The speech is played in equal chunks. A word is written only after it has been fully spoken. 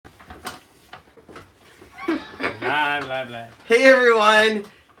Blah, blah, blah. Hey everyone!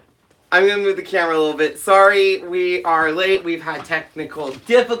 I'm gonna move the camera a little bit. Sorry, we are late. We've had technical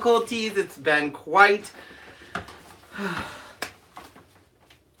difficulties. It's been quite...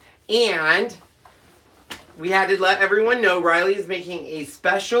 And we had to let everyone know Riley is making a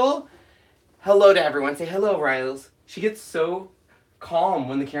special hello to everyone. Say hello, Riley. She gets so calm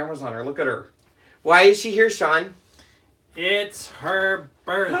when the camera's on her. Look at her. Why is she here, Sean? It's her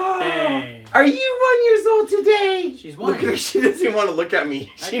birthday. Are you 1 year old today? She's 1. Look at her. She doesn't even want to look at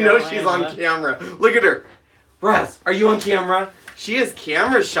me. She knows she's on camera. Look at her. Russ, are you on camera? She is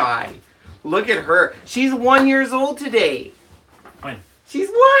camera shy. Look at her. She's 1 year old today. When? She's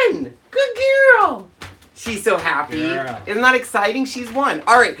 1. Good girl. She's so happy. Girl. Isn't that exciting? She's 1.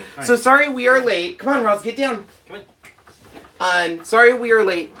 All right. So sorry we are late. Come on, Ross, get down. Come on. Sorry we are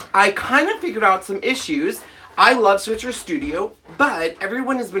late. I kind of figured out some issues. I love Switcher Studio, but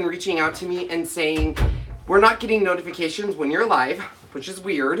everyone has been reaching out to me and saying we're not getting notifications when you're live, which is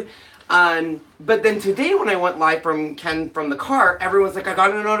weird. But then today when I went live from Ken from the car, everyone's like, I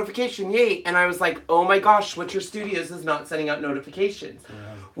got a notification, yay. And I was like, oh my gosh, Switcher Studios is not sending out notifications.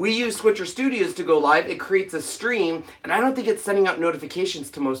 Yeah. We use Switcher Studios to go live. It creates a stream, and I don't think it's sending out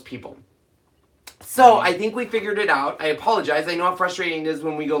notifications to most people. So I think we figured it out. I apologize. I know how frustrating it is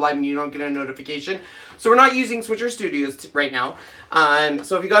when we go live and you don't get a notification. So we're not using Switcher Studios right now.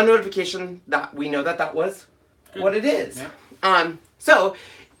 So if you got a notification, that we know that that was good. What it is. Yeah. So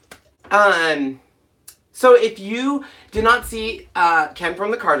if you did not see Ken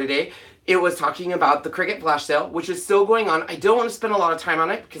from the car today, it was talking about the Cricut flash sale, which is still going on. I don't want to spend a lot of time on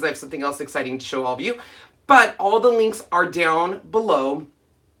it because I have something else exciting to show all of you. But all the links are down below.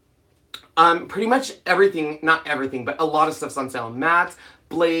 Pretty much everything, not everything, but a lot of stuff's on sale. Mats,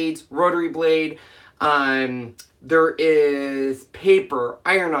 blades, rotary blade. There is paper,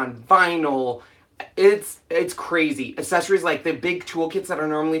 iron-on, vinyl. It's crazy. Accessories like the big toolkits that are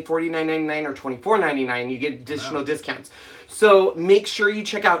normally $49.99 or $24.99, you get additional discounts. So make sure you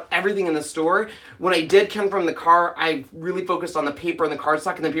check out everything in the store. When I did come from the car, I really focused on the paper and the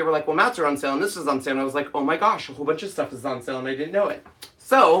cardstock, and then people were like, well, mats are on sale, and this is on sale. And I was like, oh my gosh, a whole bunch of stuff is on sale, and I didn't know it.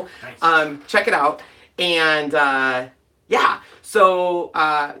 So, nice. Check it out. And, yeah, so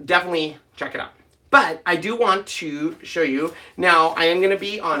definitely check it out. But I do want to show you. Now, I am going to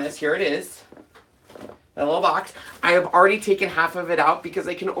be honest. Here it is. That little box. I have already taken half of it out because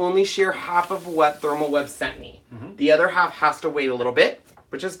I can only share half of what Therm-O-Web sent me. Mm-hmm. The other half has to wait a little bit,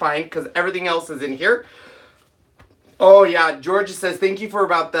 which is fine because everything else is in here. Oh, yeah. George says, thank you for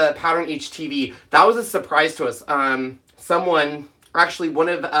about the Pattern HTV. That was a surprise to us. Someone... Actually, one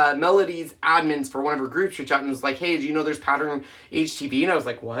of Melody's admins for one of her groups reached out and was like, hey, do you know there's Pattern HTV? And I was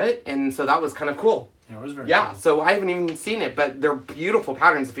like, what? And so that was kind of cool. Yeah, it was very cool. So I haven't even seen it, but they're beautiful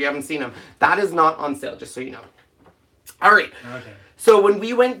patterns if you haven't seen them. That is not on sale, just so you know. All right. Okay. So when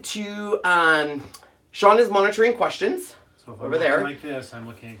we went to, Sean is monitoring questions. So if over there. Like this, I'm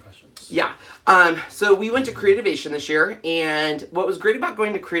looking at questions. Yeah. So we went to Creativation this year, and what was great about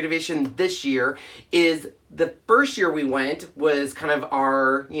going to Creativation this year is the first year we went was kind of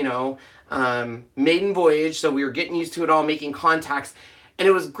our, maiden voyage. So we were getting used to it all, making contacts. And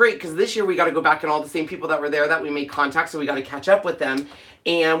it was great because this year we got to go back and all the same people that were there that we made contacts, so we got to catch up with them.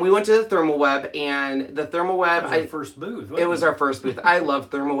 And we went to the Therm-O-Web, and the Therm-O-Web... That was our first booth. It was our first booth. I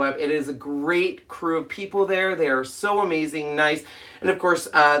love Therm-O-Web. It is a great crew of people there. They are so amazing, nice. And of course,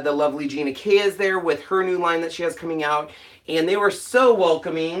 the lovely Gina Kay is there with her new line that she has coming out. And they were so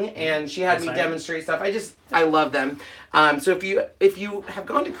welcoming, and she had me demonstrate stuff. I love them. So if you have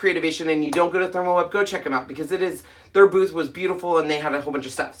gone to Creativation and you don't go to Therm-O-Web, go check them out because it is... Their booth was beautiful, and they had a whole bunch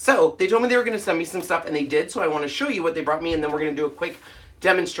of stuff. So they told me they were going to send me some stuff, and they did. So I want to show you what they brought me, and then we're going to do a quick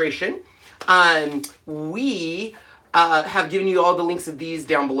demonstration. We have given you all the links of these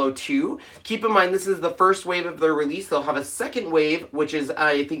down below too. Keep in mind this is the first wave of their release. They'll have a second wave, which is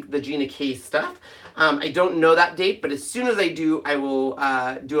I think the Gina K stuff. I don't know that date, but as soon as I do, I will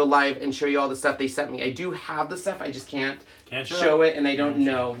do a live and show you all the stuff they sent me. I do have the stuff, I just can't show it, and I don't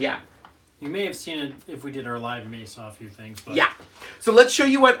know. Yeah. You may have seen it if we did our live. You may have saw a few things. But... Yeah. So let's show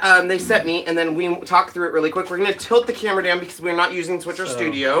you what they sent me, and then we talk through it really quick. We're going to tilt the camera down because we're not using Switcher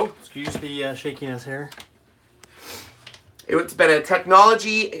Studio. Excuse the shakiness here. It's been a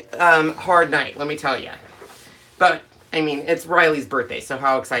technology hard night, let me tell you. But, I mean, it's Riley's birthday, so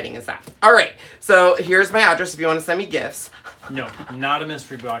how exciting is that? All right. So here's my address if you want to send me gifts. No, not a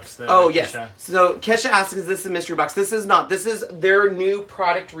mystery box. Though, oh, yes. Kesha. So Kesha asks, is this a mystery box? This is not. This is their new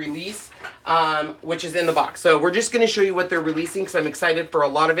product release, which is in the box. So we're just going to show you what they're releasing because I'm excited for a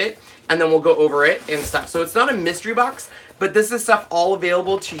lot of it, and then we'll go over it and stuff. So it's not a mystery box, but this is stuff all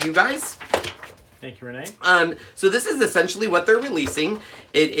available to you guys. Thank you, Renee. So this is essentially what they're releasing.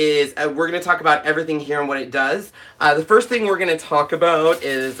 It is, we're going to talk about everything here and what it does. The first thing we're going to talk about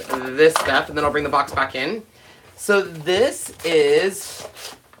is this stuff, and then I'll bring the box back in. So this is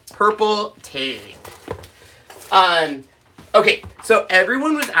purple tape. Okay, so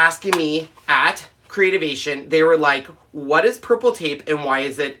everyone was asking me at Creativation, they were like, what is purple tape and why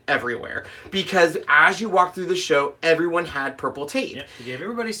is it everywhere? Because as you walk through the show, everyone had purple tape. Yep, we gave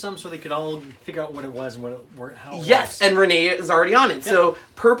everybody some so they could all figure out what it was and how it Yes, was. and Renee is already on it. Yep. So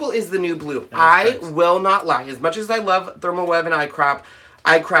purple is the new blue. I will not lie. As much as I love Therm-O-Web and iCraft,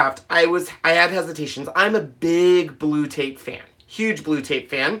 I had hesitations. I'm a big blue tape fan. Huge blue tape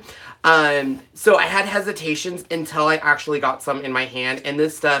fan. So I had hesitations until I actually got some in my hand, and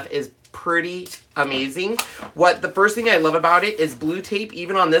this stuff is pretty amazing. The first thing I love about it is blue tape.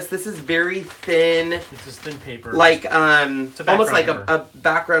 Even on this is very thin. This is thin paper. Like almost like a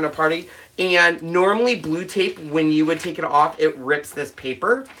background of party. And normally blue tape, when you would take it off, it rips this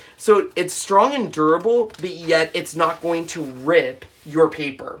paper. So it's strong and durable, but yet it's not going to rip your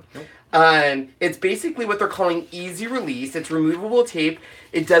paper. Nope. It's basically what they're calling easy release. It's removable tape.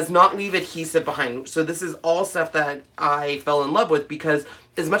 It does not leave adhesive behind. So this is all stuff that I fell in love with, because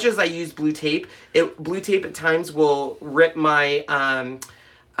as much as I use blue tape, blue tape at times will rip my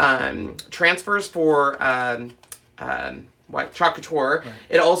transfers for Chalk Couture. Right.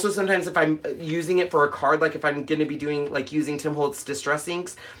 It also sometimes, if I'm using it for a card, like if I'm going to be doing, like using Tim Holtz Distress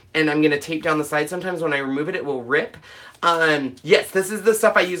Inks, and I'm going to tape down the side, sometimes when I remove it, it will rip. Yes, this is the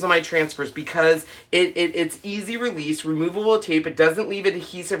stuff I use on my transfers because it's easy release, removable tape. It doesn't leave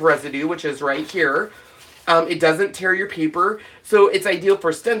adhesive residue, which is right here. It doesn't tear your paper, so it's ideal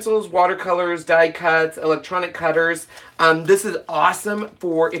for stencils, watercolors, die cuts, electronic cutters. This is awesome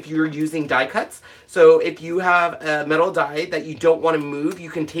for if you're using die cuts. So if you have a metal die that you don't want to move, you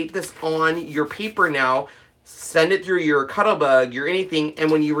can tape this on your paper now, send it through your Cuttlebug, your anything,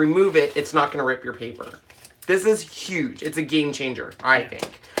 and when you remove it, it's not going to rip your paper. This is huge. It's a game changer, I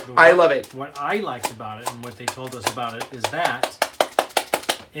think. I love it. What I liked about it and what they told us about it is that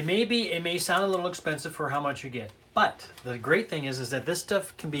it may sound a little expensive for how much you get, but the great thing is that this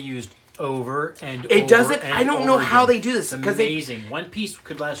stuff can be used over and over. It doesn't. I don't know how they do this. It's amazing. One piece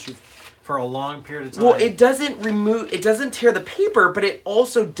could last you for a long period of time. Well, it doesn't remove. It doesn't tear the paper, but it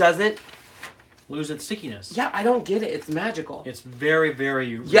also doesn't lose its stickiness. Yeah, I don't get it. It's magical. It's very,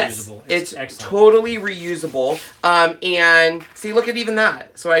 very yes, reusable. It's excellent. Totally reusable. And see, look at even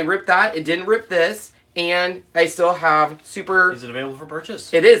that. So I ripped that. It didn't rip this. And I still have super... Is it available for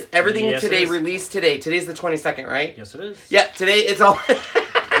purchase? It is. Everything yes, today, released today. Today's the 22nd, right? Yes, it is. Yeah, today it's all...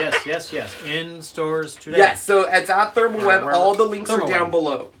 yes. In stores today. Yes, so it's at Therm-O-Web. All the links are down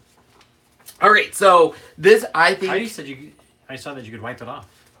below. All right, so this, I think... Heidi said I saw that you could wipe it off.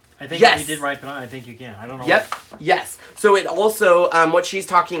 I think yes. if you did wipe it on, I think you can. I don't know. Yep, yes. So it also, what she's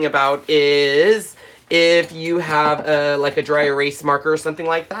talking about is... If you have like a dry erase marker or something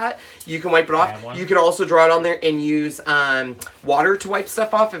like that, you can wipe it off. You can also draw it on there and use water to wipe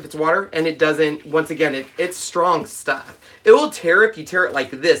stuff off if it's water. And it doesn't, once again, it's strong stuff. It will tear if you tear it like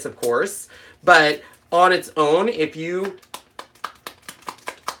this, of course. But on its own, if you...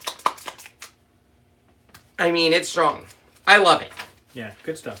 I mean, it's strong. I love it. Yeah,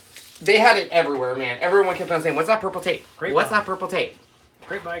 good stuff. They had it everywhere, man. Everyone kept on saying, what's that purple tape? What's that purple tape?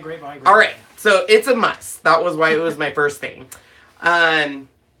 Great buy. All right, so it's a must. That was why it was my first thing.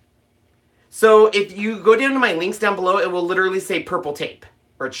 So if you go down to my links down below, it will literally say purple tape.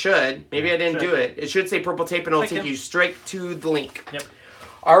 Or it should. Maybe I didn't do it. It should say purple tape, and it'll take you straight to the link. Yep.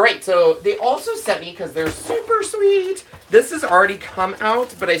 All right, so they also sent me, because they're super sweet, this has already come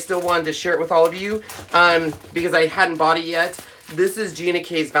out, but I still wanted to share it with all of you because I hadn't bought it yet. This is Gina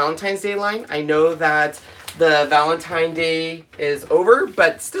K's Valentine's Day line. I know that the Valentine Day is over,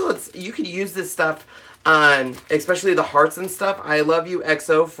 but still, you could use this stuff on, especially the hearts and stuff. I love you,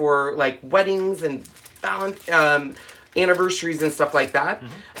 XO, for like weddings and anniversaries and stuff like that.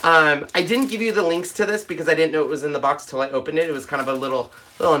 Mm-hmm. I didn't give you the links to this because I didn't know it was in the box till I opened it. It was kind of a little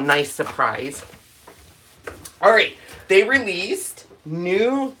nice surprise. All right, they released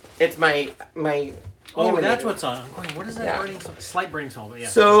new. It's my. Oh, that's what's on. What is that? Yeah. Slight burning solvent. Yeah.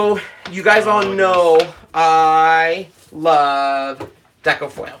 So you guys all know I love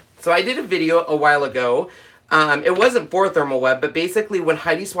deco foil. So I did a video a while ago. It wasn't for Therm-O-Web, but basically when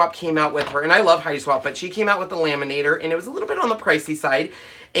Heidi Swap came out with her, and I love Heidi Swap, but she came out with the laminator, and it was a little bit on the pricey side,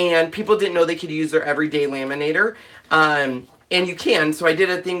 and people didn't know they could use their everyday laminator. And you can. So I did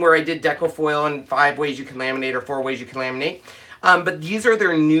a thing where I did deco foil in 5 ways you can laminate or 4 ways you can laminate. But these are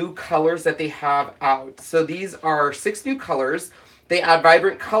their new colors that they have out. So these are 6 new colors. They add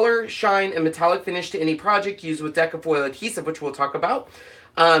vibrant color, shine, and metallic finish to any project used with Decafoil adhesive, which we'll talk about.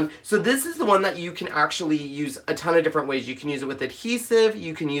 So this is the one that you can actually use a ton of different ways. You can use it with adhesive,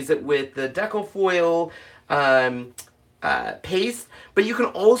 you can use it with the Decafoil paste, but you can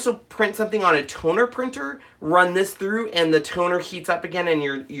also print something on a toner printer, run this through, and the toner heats up again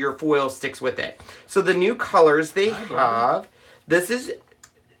and your foil sticks with it. So the new colors they have, this is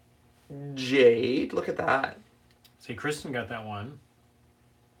Jade. Look at that. See, Kristen got that one.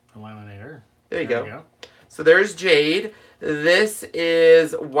 The laminator. There you go. So there's Jade. This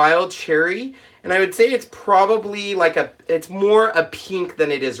is Wild Cherry. And I would say it's probably like it's more a pink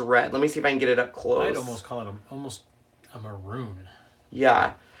than it is red. Let me see if I can get it up close. I'd almost call it almost a maroon.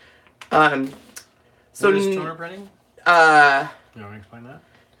 Yeah. So what is toner printing? You want to explain that?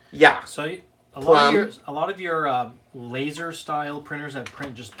 Yeah. So a lot of your laser style printers that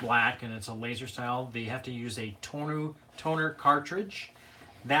print just black and it's a laser style, they have to use a toner cartridge.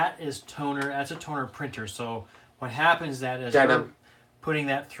 That's a toner printer. So what happens that is you're putting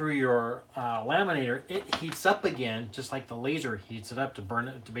that through your laminator, it heats up again, just like the laser heats it up to burn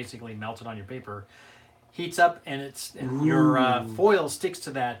it, to basically melt it on your paper. Heats up and your foil sticks to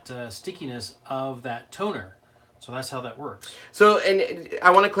that stickiness of that toner. So that's how that works. So, and I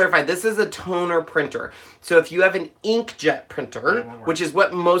want to clarify, this is a toner printer. So if you have an inkjet printer, which is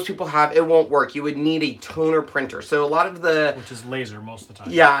what most people have, it won't work. You would need a toner printer. So a lot of which is laser most of the time.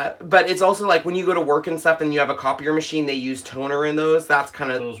 Yeah, but it's also like when you go to work and stuff and you have a copier machine, they use toner in those. That's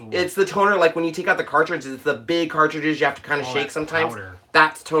kind of, it's the toner, like when you take out the cartridges, it's the big cartridges you have to kind of shake sometimes. Powder.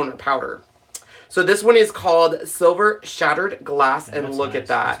 That's toner powder. So this one is called Silver Shattered Glass, and look at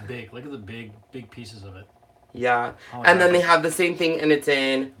that. It's big. Look at the big pieces of it. Yeah, and then they have the same thing, and it's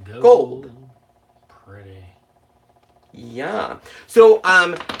in gold. Pretty. Yeah. So,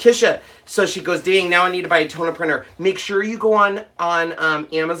 Kisha, so she goes, dang, now I need to buy a toner printer. Make sure you go on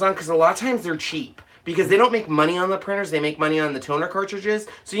Amazon, because a lot of times they're cheap. Because they don't make money on the printers, they make money on the toner cartridges.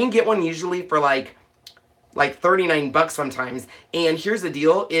 So you can get one usually for like 39 bucks sometimes. And here's the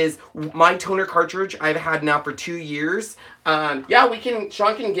deal, is my toner cartridge I've had now for 2 years. Yeah,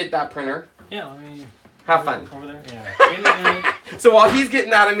 Sean can get that printer. Yeah, I mean... Have fun. Over there? Yeah. So while he's getting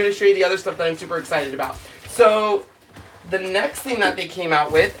that, I'm going to show you the other stuff that I'm super excited about. So the next thing that they came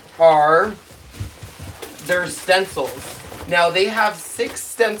out with are their stencils. Now they have 6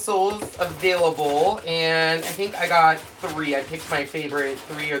 stencils available, and I think I got 3. I picked my favorite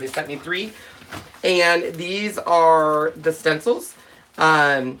 3, or they sent me 3. And these are the stencils.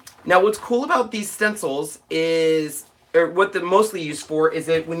 Now what's cool about these stencils is... or what they're mostly used for is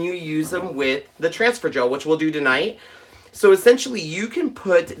that when you use them with the transfer gel, which we'll do tonight. So essentially you can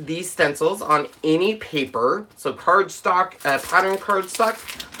put these stencils on any paper. So cardstock, pattern cardstock.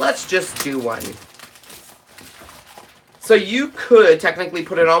 Let's just do one. So you could technically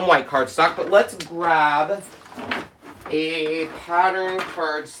put it on white cardstock, but let's grab a pattern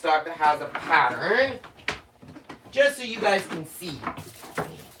cardstock that has a pattern, just so you guys can see.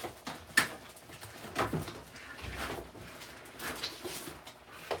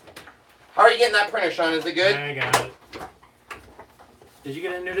 How are you getting that printer, Sean? Is it good? I got it. Did you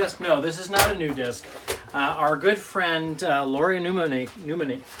get a new disc? No, this is not a new disc. Our good friend, Lori Newman. Do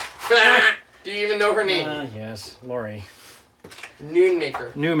you even know her name? Yes, Lori.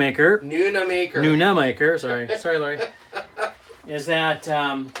 Noonmaker. Noonamaker. Sorry, Lori. Is that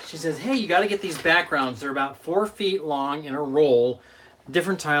she says, hey, you got to get these backgrounds. They're about 4 feet long in a roll,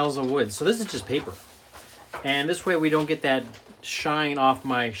 different tiles of wood. So this is just paper. And this way we don't get that shine off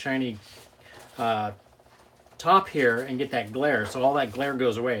my shiny top here and get that glare. So all that glare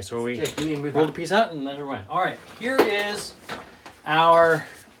goes away. So we roll the piece out and let it run. All right, here is our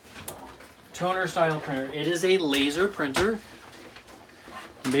toner style printer. It is a laser printer.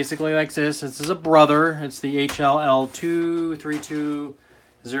 Basically like this. This is a brother. It's the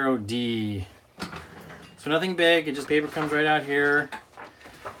HLL2320D. So nothing big. It just paper comes right out here.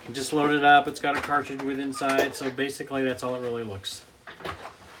 You just load it up. It's got a cartridge with inside. So basically that's all it really looks.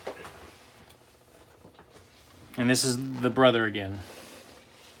 And this is the brother again.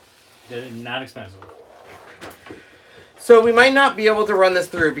 Not expensive. So we might not be able to run this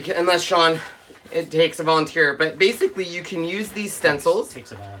through because, unless Sean, it takes a volunteer. But basically you can use these stencils. It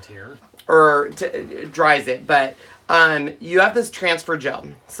takes a volunteer. Or it dries it. But you have this transfer gel.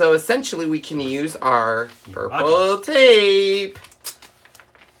 So essentially we can use our purple tape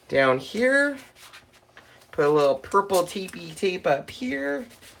down here. Put a little purple tapey tape up here.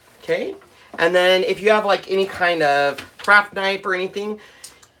 Okay. And then if you have like any kind of craft knife or anything.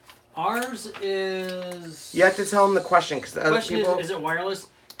 Ours is... You have to tell them the question because the other question people... is it wireless?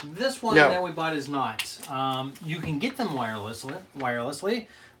 This one No. that we bought is not. You can get them wirelessly,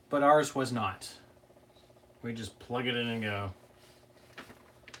 but ours was not. We just plug it in and go.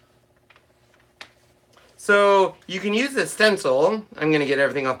 So you can use the stencil. I'm going to get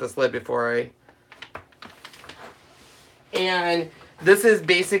everything off this lid before I... And this is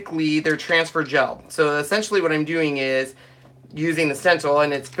basically their transfer gel. So essentially what I'm doing is using the stencil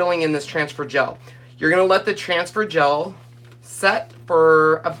and it's filling in this transfer gel. You're going to let the transfer gel set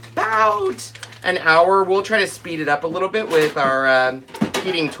for about an hour. We'll try to speed it up a little bit with our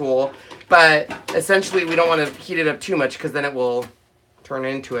heating tool. But essentially we don't want to heat it up too much because then it will turn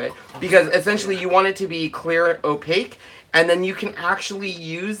into it. Because essentially you want it to be clear, opaque. And then you can actually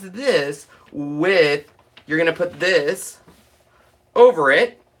use this with... You're going to put this over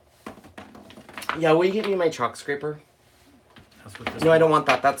it. Yeah, will you get me my chalk scraper? That's what this No, I don't want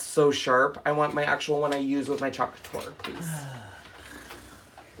that. That's so sharp. I want my actual one I use with my chalk tour, please.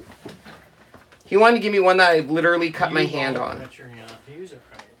 He wanted to give me one that I literally cut my hand on. Cut your hand off. Use it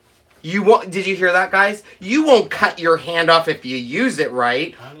right. You won't. Did you hear that, guys? You won't cut your hand off if you use it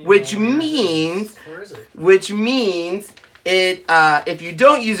right, which means, where is it? which means it. If you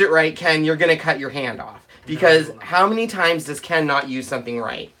don't use it right, Ken, you're gonna cut your hand off. Because how many times does Ken not use something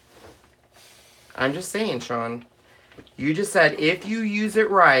right? I'm just saying, Sean. You just said if you use it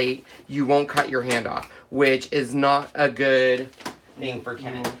right, you won't cut your hand off, which is not a good thing for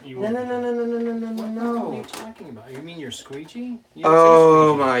Ken. No. What are you talking about? You mean you're squeegee? You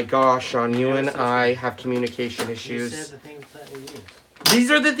Oh my gosh, Sean, you and I have communication You issues. said the things that we use.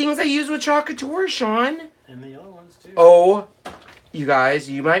 These are the things I use with Chalk Couture, Sean. And the other ones too. Oh, you guys,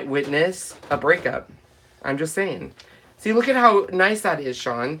 you might witness a breakup. I'm just saying. See, look at how nice that is,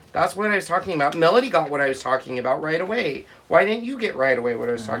 Sean. That's what I was talking about. Melody got what I was talking about right away. Why didn't you get right away what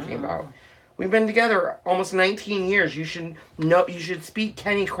I was talking about? We've been together almost 19 years. You should know. You should speak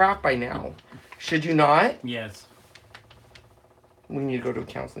Kenny Craft by now. Should you not? Yes. We need to go to a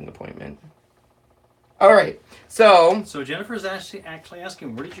counseling appointment. All right. So Jennifer's actually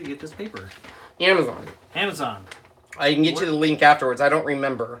asking, where did you get this paper? Amazon. Amazon. I can get you the link afterwards. I don't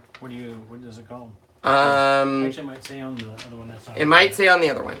remember. What is it called? Um, Actually, it might say on the other one. That's not it might say on the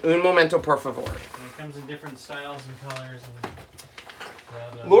other one. Un momento, por favor. And it comes in different styles and colors.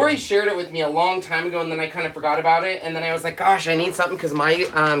 And Lori shared it with me a long time ago, and then I kind of forgot about it. And then I was like, "Gosh, I need something because my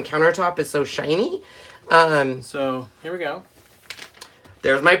countertop is so shiny." So here we go.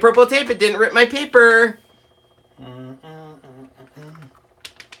 There's my purple tape. It didn't rip my paper.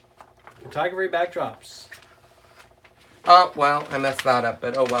 Photography backdrops. Oh well, I messed that up,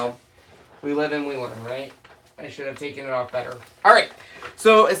 but oh well. We live and we learn, right? I should have taken it off better. All right.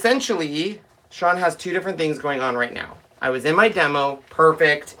 So essentially, Sean has two different things going on right now. I was in my demo,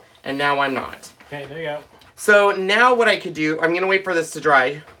 perfect, and now I'm not. Okay, there you go. So now what I could do, I'm going to wait for this to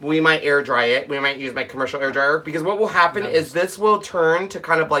dry. We might air dry it. We might use my commercial air dryer because what will happen is this will turn to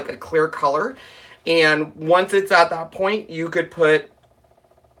kind of like a clear color. And once it's at that point, you could put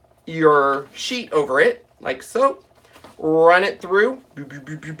your sheet over it like so. Run it through. Boop, boop,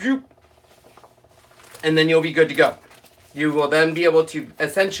 boop, boop, boop. And then you'll be good to go. You will then be able to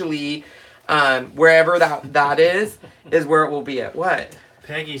essentially, wherever that is where it will be at. What?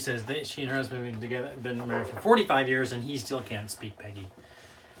 Peggy says that she and her husband have been married for 45 years and he still can't speak Peggy.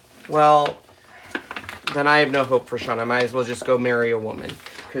 Well, then I have no hope for Sean. I might as well just go marry a woman.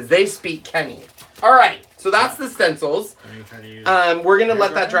 Because they speak Kenny. All right. So that's the stencils. We're going to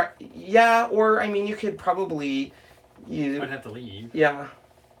let that dry. Yeah, or, I mean, you could probably use... Might have to leave. Yeah.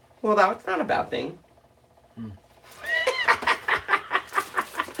 Well, that's not a bad thing.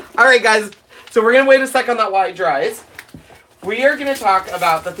 All right, guys. So we're going to wait a second on that while it dries. We are going to talk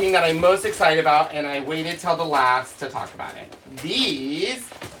about the thing that I'm most excited about, and I waited till the last to talk about it. These,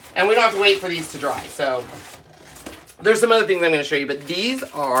 and we don't have to wait for these to dry. So there's some other things I'm going to show you, but these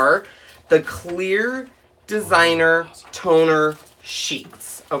are the Clear Designer Toner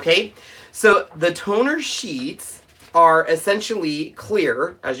Sheets, okay? So the toner sheets are essentially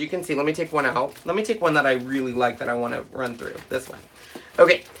clear, as you can see. Let me take one out. Let me take one that I really like that I want to run through, this one.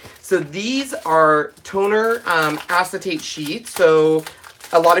 Okay, so these are toner acetate sheets. So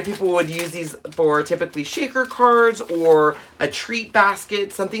a lot of people would use these for typically shaker cards or a treat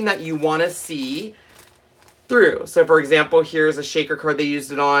basket, something that you want to see through. So for example, here's a shaker card they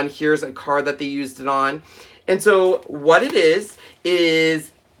used it on. Here's a card that they used it on. And so what it is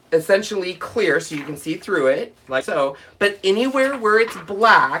essentially clear so you can see through it like so. But anywhere where it's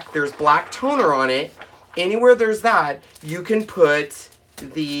black, there's black toner on it. Anywhere there's that, you can put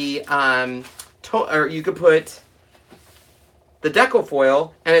the you could put the deco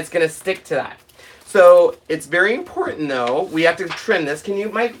foil and it's going to stick to that. So it's very important though. We have to trim this. Can you,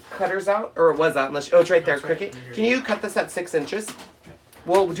 my cutter's out? Or it was out? Unless, oh, it's right there, Cricut. Can you cut this at 6 inches?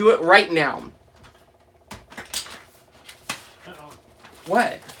 We'll do it right now.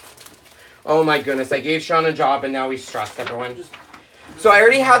 What? Oh my goodness, I gave Sean a job and now he's stressed, everyone. So I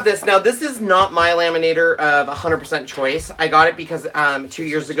already have this. Now this is not my laminator of 100% choice. I got it because 2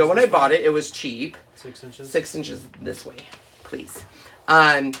 years ago when I bought it, it was cheap. 6 inches? 6 inches this way, please.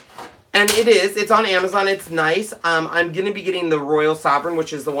 And it's on Amazon, it's nice. I'm going to be getting the Royal Sovereign,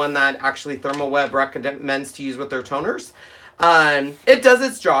 which is the one that actually Therm-O-Web recommends to use with their toners. It does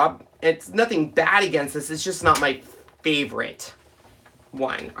its job. It's nothing bad against this, it's just not my favorite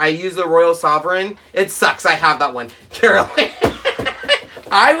one. I use the Royal Sovereign. It sucks I have that one. Caroline.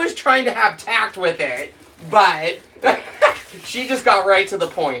 I was trying to have tact with it, but she just got right to the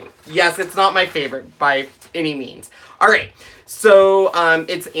point. Yes, it's not my favorite by any means. All right, so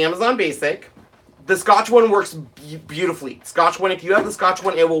it's Amazon Basic. The Scotch one works beautifully. Scotch one, if you have the Scotch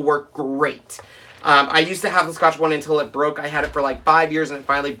one, it will work great. I used to have the Scotch one until it broke. I had it for like 5 years and it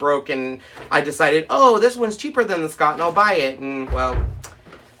finally broke and I decided, oh, this one's cheaper than the Scotch and I'll buy it. And well,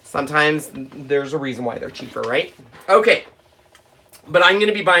 sometimes there's a reason why they're cheaper, right? Okay. But I'm going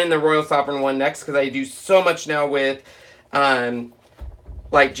to be buying the Royal Sovereign one next because I do so much now with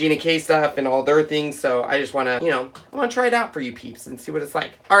like Gina K stuff and all their things. So I just want to, I want to try it out for you peeps and see what it's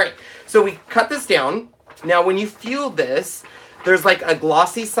like. All right. So we cut this down. Now when you feel this, there's like a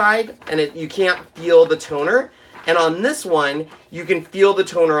glossy side and you can't feel the toner. And on this one, you can feel the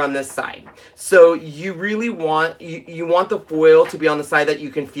toner on this side. So you really want, you want the foil to be on the side that you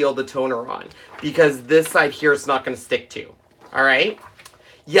can feel the toner on. Because this side here is not going to stick to. All right.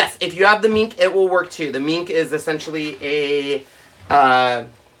 Yes, if you have the mink, it will work too. The mink is essentially it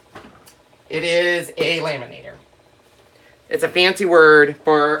is a laminator. It's a fancy word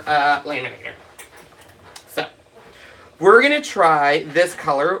for laminator. So we're going to try this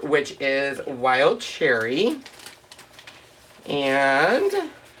color, which is Wild Cherry. And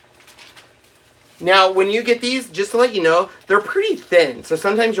now when you get these, just to let you know, they're pretty thin. So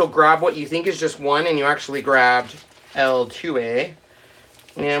sometimes you'll grab what you think is just one and you actually grabbed L2A.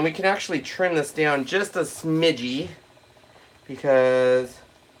 And we can actually trim this down just a smidgy because,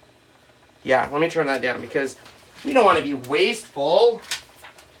 yeah, let me turn that down because we don't want to be wasteful.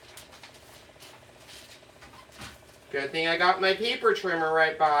 Good thing I got my paper trimmer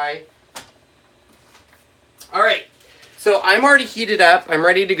right by. All right, so I'm already heated up. I'm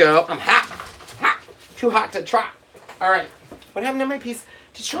ready to go. I'm hot, too hot to try. All right, what happened to my piece?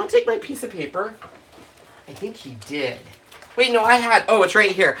 Did Sean take my piece of paper? I think he did. Wait, no, I had, oh, it's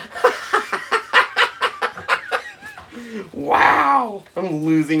right here. Wow, I'm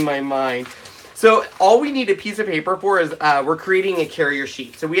losing my mind. So all we need a piece of paper for is we're creating a carrier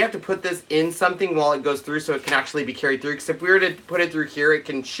sheet. So we have to put this in something while it goes through so it can actually be carried through. Because if we were to put it through here, it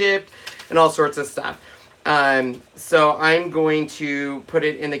can shift and all sorts of stuff. So I'm going to put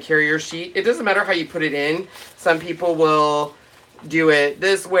it in the carrier sheet. It doesn't matter how you put it in. Some people will do it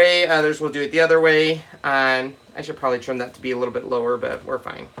this way, others will do it the other way. I should probably trim that to be a little bit lower, but we're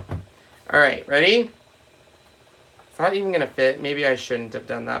fine. All right, ready? It's not even going to fit. Maybe I shouldn't have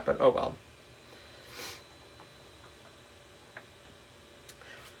done that, but oh well.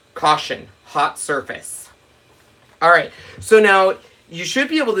 Caution, hot surface. All right, so now you should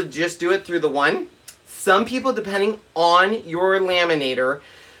be able to just do it through the one. Some people, depending on your laminator,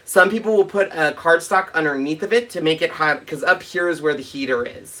 some people will put a cardstock underneath of it to make it hot, because up here is where the heater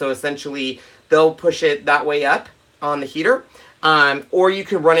is. So essentially, they'll push it that way up on the heater. Or you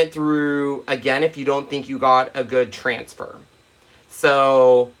can run it through, again, if you don't think you got a good transfer.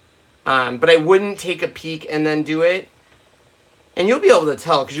 So, but I wouldn't take a peek and then do it. And you'll be able to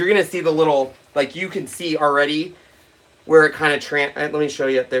tell, because you're going to see the little, like you can see already where it kind of, let me show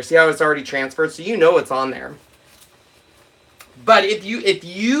you up there. See how it's already transferred? So you know it's on there. But if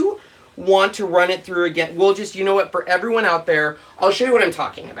you want to run it through again, we'll just, you know what, for everyone out there, I'll show you what I'm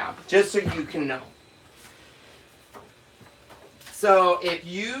talking about, just so you can know. So if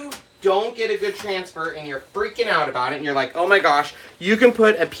you don't get a good transfer and you're freaking out about it and you're like, oh my gosh, you can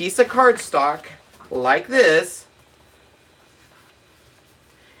put a piece of cardstock like this,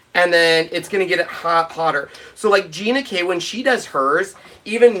 and then it's going to get it hotter. So like Gina K, when she does hers,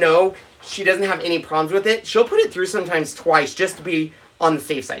 even though she doesn't have any problems with it, she'll put it through sometimes twice just to be on the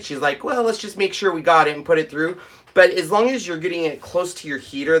safe side. She's like, well, let's just make sure we got it and put it through. But as long as you're getting it close to your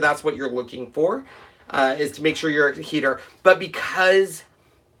heater, that's what you're looking for, is to make sure you're at the heater. But because,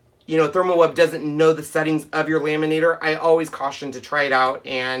 you know, Therm-O-Web doesn't know the settings of your laminator, I always caution to try it out.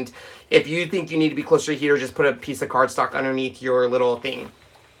 And if you think you need to be close to your heater, just put a piece of cardstock underneath your little thing.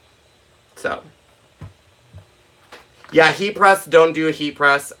 So, Yeah, heat press, don't do a heat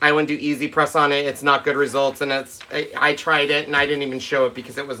press. I wouldn't do easy press on it. It's not good results, and I tried it, and I didn't even show it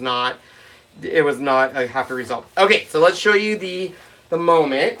because it was not a happy result. Okay, so let's show you the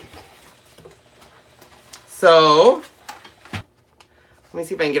moment. So, let me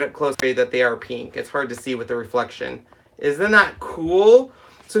see if I can get up close that they are pink. It's hard to see with the reflection. Isn't that cool?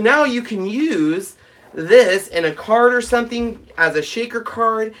 So now you can use this in a card or something as a shaker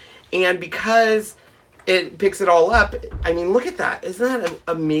card, and because it picks it all up, I mean, look at that. Isn't that an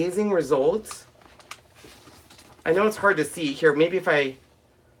amazing results? I know it's hard to see. Here, maybe if I...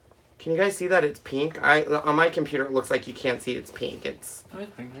 Can you guys see that it's pink? On my computer, it looks like you can't see it's pink. It's... I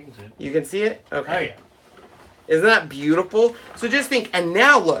think I can see it. You can see it? Okay. Oh, yeah. Isn't that beautiful? So just think, and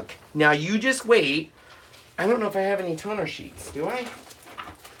now look. Now you just wait. I don't know if I have any toner sheets. Do I?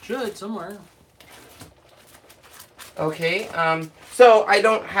 Should, somewhere. Okay, so I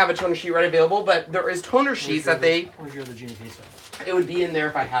don't have a toner sheet right available, but there is toner sheets that they... Where's your other Genie case at? It would be in there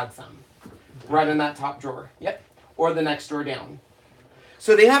if I had some. Right in that top drawer. Yep. Or the next drawer down.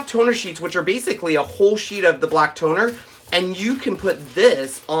 So they have toner sheets, which are basically a whole sheet of the black toner, and you can put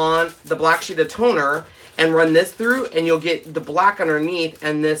this on the black sheet of toner and run this through, and you'll get the black underneath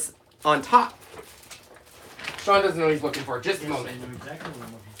and this on top. Sean doesn't know what he's looking for. Just a moment. I know exactly what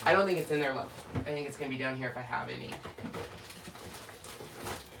I'm looking for. I don't think it's in there, look. I think it's going to be down here if I have any.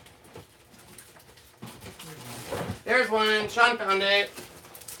 There's one. Sean found it.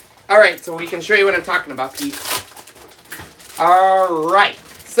 All right, so we can show you what I'm talking about, Pete. All right.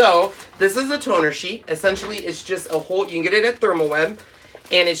 So this is a toner sheet. Essentially, it's just a whole... You can get it at Therm-O-Web.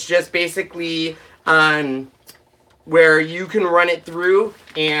 And it's just basically where you can run it through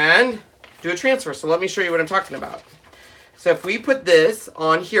and do a transfer. So let me show you what I'm talking about. So if we put this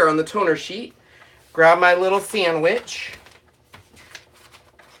on here on the toner sheet, grab my little sandwich.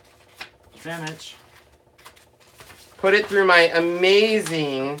 Sandwich. Put it through my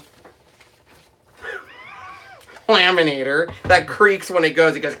amazing laminator that creaks when it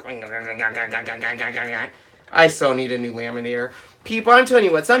goes. It goes. I so need a new laminator. People, I'm telling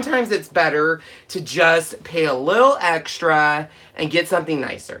you what, sometimes it's better to just pay a little extra and get something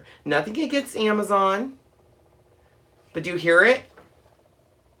nicer. Nothing against Amazon. But do you hear it?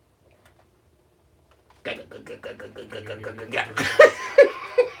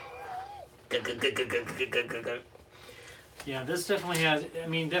 Yeah, this definitely has, I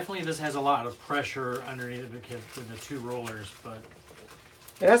mean, definitely this has a lot of pressure underneath it because of the two rollers, but...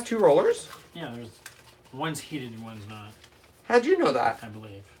 It has two rollers? Yeah, there's one's heated and one's not. How'd you know that? I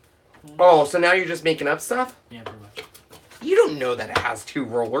believe. Oh, so now you're just making up stuff? Yeah, pretty much. You don't know that it has two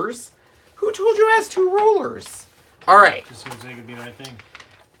rollers. Who told you it has two rollers? All right. Just seems like it'd be the right thing.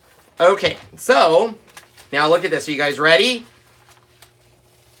 Okay, so now look at this. Are you guys ready?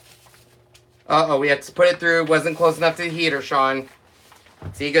 Uh-oh, we had to put it through. Wasn't close enough to the heater, Sean.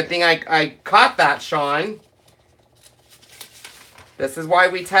 See, good thing I caught that, Sean. This is why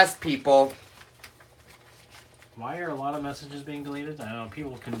we test people. Why are a lot of messages being deleted? I don't know.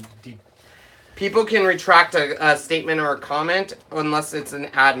 People can retract a statement or a comment unless it's an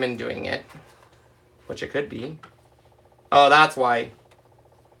admin doing it. Which it could be. Oh, that's why.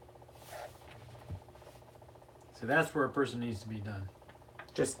 So that's where a person needs to be done.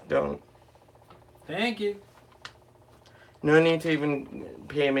 Just don't. Thank you. No need to even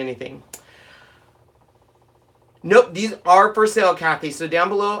pay him anything. Nope, these are for sale, Kathy. So down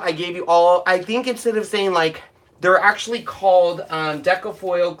below, I gave you all, I think instead of saying like, they're actually called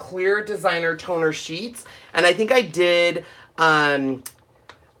Decofoil Clear Designer Toner Sheets. And I think I did the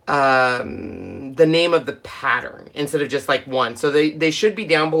name of the pattern instead of just like one. So they should be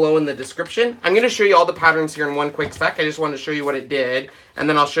down below in the description. I'm going to show you all the patterns here in one quick sec. I just wanted to show you what it did. And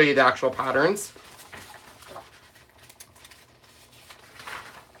then I'll show you the actual patterns.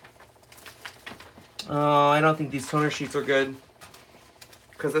 Oh, I don't think these toner sheets are good.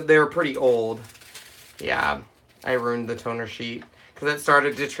 Because they were pretty old. Yeah, I ruined the toner sheet. Because it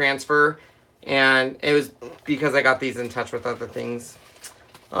started to transfer. And it was because I got these in touch with other things.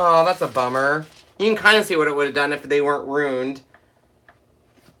 Oh, that's a bummer. You can kind of see what it would have done if they weren't ruined.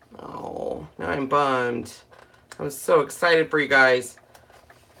 Oh, now I'm bummed. I was so excited for you guys.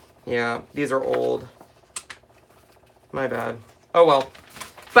 Yeah, these are old. My bad. Oh well.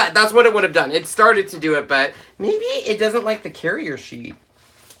 But that's what it would have done. It started to do it, but maybe it doesn't like the carrier sheet.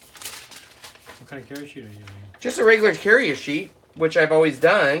 What kind of carrier sheet are you using? Just a regular carrier sheet, which I've always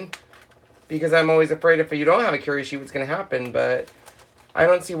done. Because I'm always afraid if you don't have a carrier sheet, what's going to happen. But I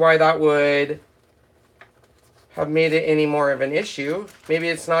don't see why that would have made it any more of an issue. Maybe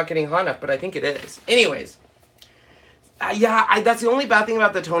it's not getting hot enough, but I think it is. Anyways. That's the only bad thing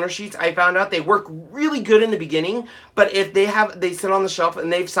about the toner sheets. I found out they work really good in the beginning, but if they sit on the shelf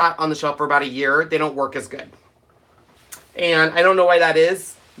and they've sat on the shelf for about a year, they don't work as good. And I don't know why that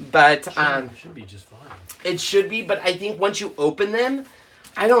is, but should be just fine. It should be, but I think once you open them,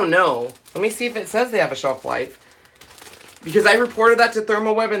 I don't know. Let me see if it says they have a shelf life. Because I reported that to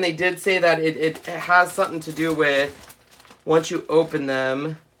Therm-O-Web and they did say that it has something to do with once you open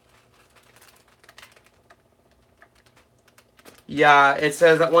them. Yeah, it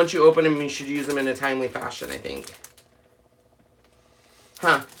says that once you open them, you should use them in a timely fashion, I think.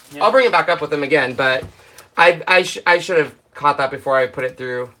 Huh. Yeah. I'll bring it back up with them again, but I should have caught that before I put it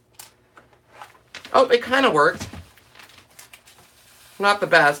through. Oh, it kind of worked. Not the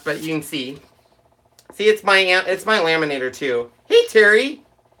best, but you can see. See, it's my laminator too. Hey, Terry.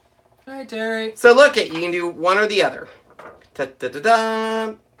 Hi, Terry. So look, you can do one or the other.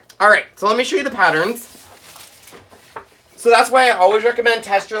 Da-da-da-da. All right, so let me show you the patterns. So that's why I always recommend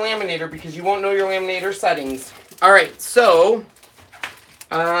test your laminator, because you won't know your laminator settings. All right, so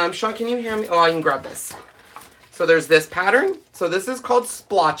Sean, can you hear me? Oh, I can grab this. So there's this pattern. So this is called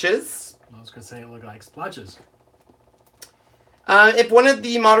splotches. I was gonna say it looked like splotches. If one of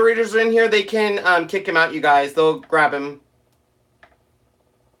the moderators are in here, they can kick him out, you guys. They'll grab him.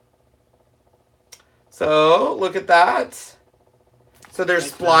 So, look at that. So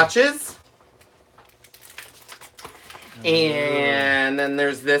there's splotches. And then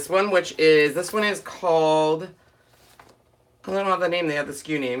there's this one, this one is called, I don't know the name, they have the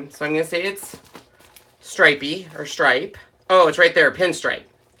SKU name. So I'm going to say it's stripey, or stripe. Oh, it's right there, pinstripe.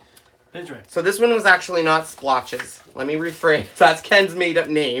 Pinstripe. So this one was actually not splotches. Let me rephrase. That's Ken's made up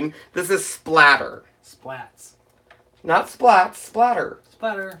name. This is splatter. Splats. Not splats, splatter.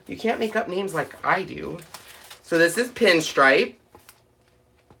 Splatter. You can't make up names like I do. So this is pinstripe.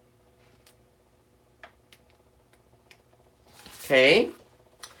 Okay.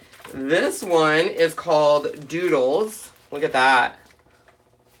 This one is called doodles. Look at that.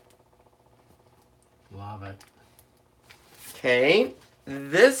 Love it. Okay.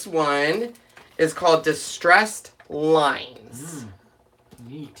 This one is called distressed lines.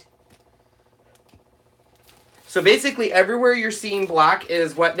 Neat. So basically everywhere you're seeing black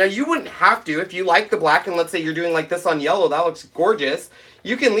is what, now you wouldn't have to if you like the black, and let's say you're doing like this on yellow, that looks gorgeous.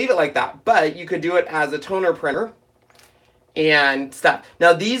 You can leave it like that, but you could do it as a toner printer and stuff.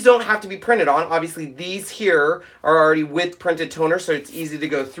 Now these don't have to be printed on. Obviously these here are already with printed toner, so it's easy to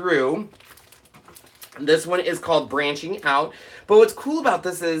go through. This one is called branching out. But what's cool about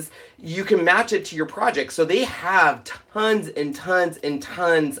this is you can match it to your project. So they have tons and tons and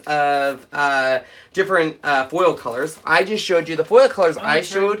tons of different foil colors. I just showed you the foil colors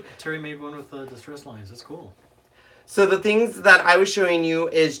Terry made one with the distress lines. That's cool. So the things that I was showing you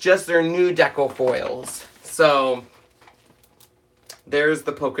is just their new deco foils. So there's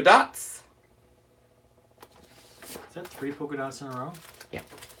the polka dots. Is that 3 polka dots in a row? Yeah.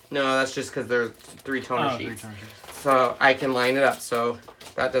 No, that's just because there are 3 toner sheets. 3 toner sheets. So I can line it up so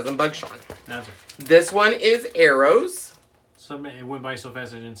that doesn't bug Sean. That's it. This one is arrows. So it went by so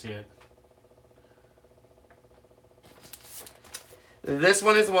fast I didn't see it. This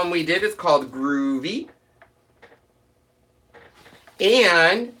one is the one we did. It's called groovy.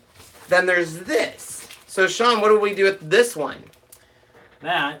 And then there's this. So Sean, what do we do with this one?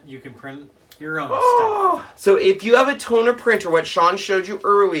 That you can print your own stuff. So if you have a toner printer, what Sean showed you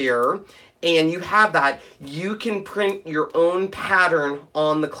earlier, and you have that, you can print your own pattern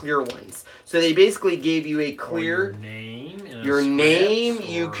on the clear ones. So they basically gave you a clear your name.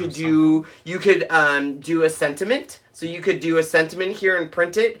 You could do a sentiment. So you could do a sentiment here and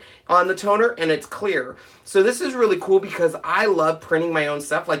print it on the toner, and it's clear. So this is really cool because I love printing my own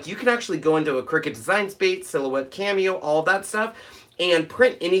stuff. Like you can actually go into a Cricut Design Space, Silhouette Cameo, all that stuff, and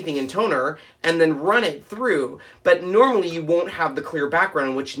print anything in toner and then run it through. But normally you won't have the clear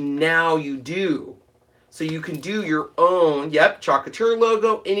background, which now you do. So you can do your own, Chocolatier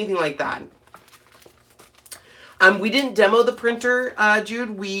logo, anything like that. We didn't demo the printer,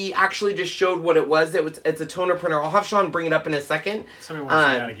 Jude. We actually just showed what it was. It's a toner printer. I'll have Sean bring it up in a second. Somebody wants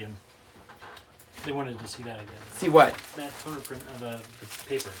to see that again. They wanted to see that again. See what? That toner print of the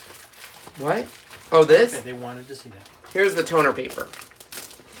paper. What? Oh, this? Okay, they wanted to see that. Here's the toner paper.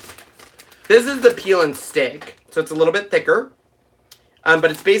 This is the peel and stick, so it's a little bit thicker. But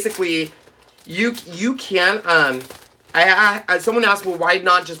it's basically, you can, someone asked, well, why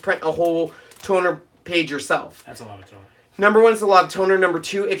not just print a whole toner page yourself? That's a lot of toner. Number one, it's a lot of toner. Number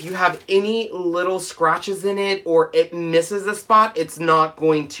two, if you have any little scratches in it or it misses a spot, it's not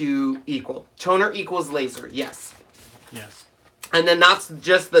going to equal. Toner equals laser, yes. Yes. And then that's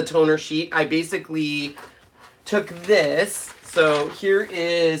just the toner sheet. I basically took this. So here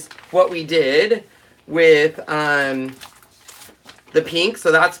is what we did with the pink.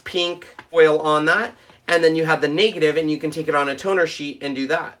 So that's pink foil on that. And then you have the negative, and you can take it on a toner sheet and do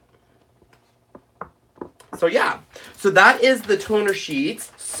that. So yeah, so that is the toner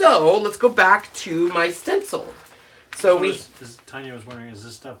sheets. So let's go back to my stencil. So Tanya was wondering, is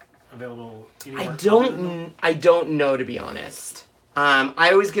this stuff available anywhere? I don't know, to be honest. I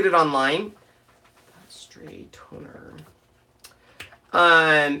always get it online. Stray toner.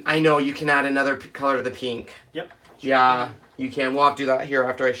 I know you can add another color to the pink. Yep. Yeah, you can. We'll have to do that here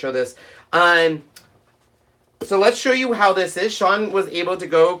after I show this. So let's show you how this is. Sean was able to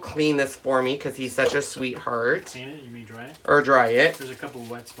go clean this for me because he's such a sweetheart. Clean it? You mean dry it? Or dry it. There's a couple of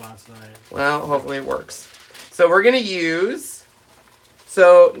wet spots that Well, hopefully it works. So we're gonna use.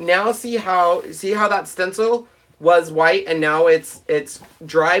 So now see how that stencil was white and now it's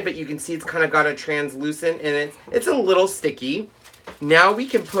dry, but you can see it's kind of got a translucent and it's a little sticky. Now we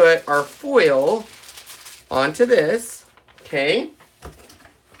can put our foil onto this, okay?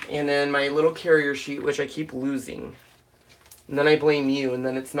 And then my little carrier sheet, which I keep losing. And then I blame you, and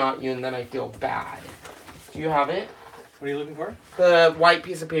then it's not you, and then I feel bad. Do you have it? What are you looking for? The white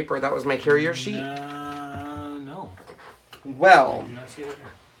piece of paper. That was my carrier sheet. No. Well, I do not see it here.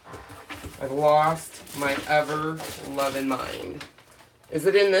 I've lost my ever-loving mind. Is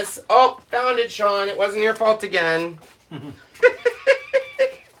it in this? Oh, found it, Sean. It wasn't your fault again.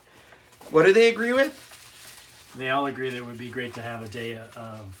 What do they agree with? They all agree that it would be great to have a day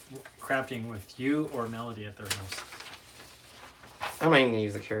of crafting with you or Melody at their house. I'm not even going to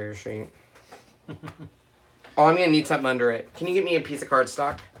use the carrier sheet. Oh, I'm going to need something under it. Can you get me a piece of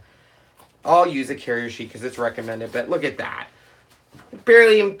cardstock? I'll use a carrier sheet because it's recommended, but look at that. It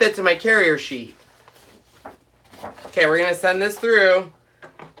barely even fits in my carrier sheet. Okay, we're going to send this through.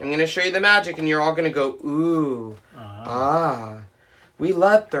 I'm going to show you the magic, and you're all going to go, ooh, we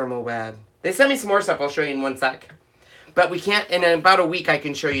love Therm-O-Web. They sent me some more stuff. I'll show you in one sec. But we can't, in about a week, I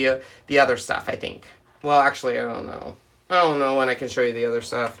can show you the other stuff, I think. Well, actually, I don't know. I don't know when I can show you the other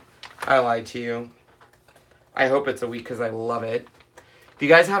stuff. I lied to you. I hope it's a week because I love it. If you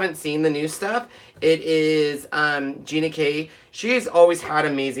guys haven't seen the new stuff, it is Gina K. She has always had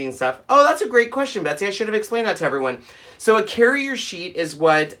amazing stuff. Oh, that's a great question, Betsy. I should have explained that to everyone. So a carrier sheet is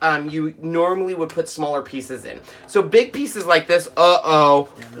what you normally would put smaller pieces in. So big pieces like this,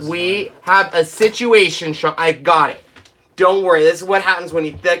 we have a situation. I got it. Don't worry. This is what happens when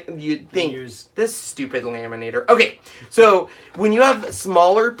you think this stupid laminator. Okay, so when you have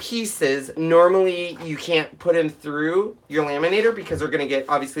smaller pieces, normally you can't put them through your laminator because they're going to get,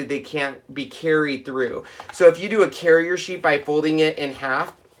 obviously they can't be carried through. So if you do a carrier sheet by folding it in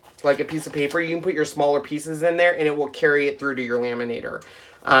half, like a piece of paper, you can put your smaller pieces in there and it will carry it through to your laminator.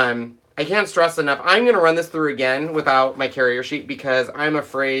 I can't stress enough. I'm going to run this through again without my carrier sheet because I'm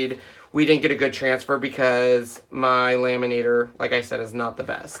afraid we didn't get a good transfer because my laminator, like I said, is not the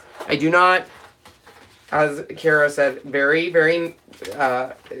best. I do not, as Kara said, she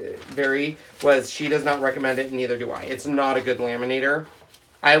does not recommend it, and neither do I. It's not a good laminator.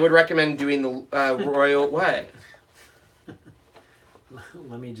 I would recommend doing the Royal, what?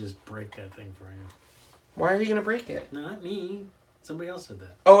 Let me just break that thing for you. Why are you going to break it? Not me. Somebody else said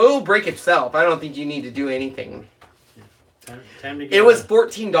that. Oh, it'll break itself. I don't think you need to do anything. Time to get it was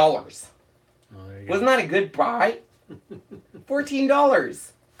 $14. Oh, there you go. Wasn't that a good buy?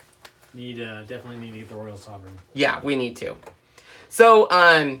 $14. Definitely need to get the Royal Sovereign. Yeah, we need to. So,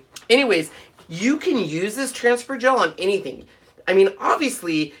 anyways, you can use this transfer gel on anything. I mean,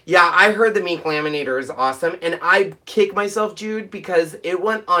 obviously, yeah, I heard the Mink Laminator is awesome, and I kick myself, Jude, because it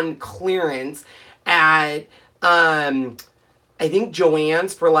went on clearance at, I think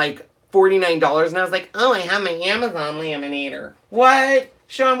Joann's for like $49, and I was like, oh, I have my Amazon laminator. What?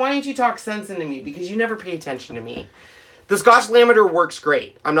 Sean, why didn't you talk sense into me? Because you never pay attention to me. The Scotch laminator works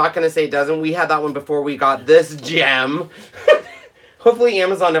great. I'm not going to say it doesn't. We had that one before we got this gem. Hopefully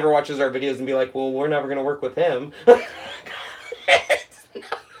Amazon never watches our videos and be like, well, we're never going to work with him.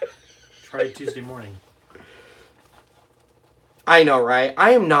 Try Tuesday morning. I know, right?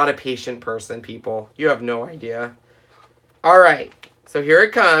 I am not a patient person, people. You have no idea. All right. So here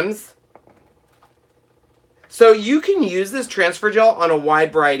it comes. So you can use this transfer gel on a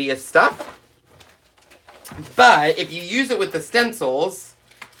wide variety of stuff. But if you use it with the stencils,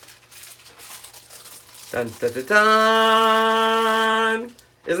 dun, dun, dun, dun,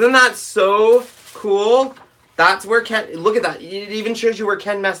 isn't that so cool? That's where Ken, look at that. It even shows you where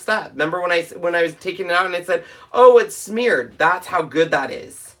Ken messed up. Remember when I was taking it out and it said, oh, it's smeared. That's how good that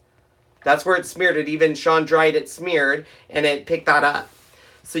is. That's where it's smeared. It even, Sean dried it smeared and it picked that up.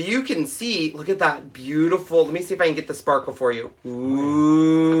 So you can see, look at that beautiful, let me see if I can get the sparkle for you.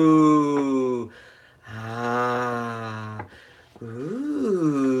 Ooh. Ah.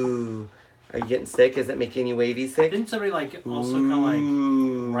 Ooh. Are you getting sick? Is it making you wavy sick? Didn't somebody like also kind of like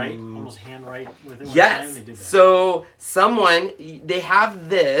write, almost hand write with it? Yes. They did that. So someone, they have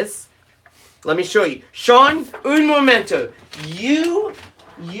this. Let me show you. Sean, un momento. Your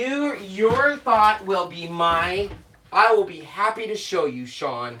thought will be I will be happy to show you,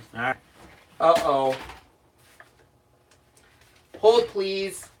 Sean. All right. Uh-oh. Hold,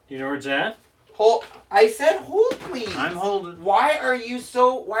 please. You know where it's at? Hold. I said hold, please. I'm holding. Why are you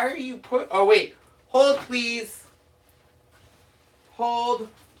oh, wait. Hold, please. Hold.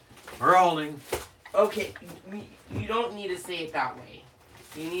 We're holding. Okay, you don't need to say it that way.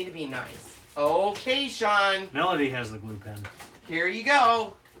 You need to be nice. Okay, Sean. Melody has the glue pen. Here you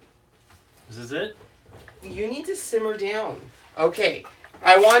go. Is this it? You need to simmer down. Okay.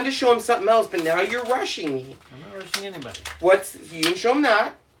 I wanted to show him something else, but now you're rushing me. I'm not rushing anybody. You can show him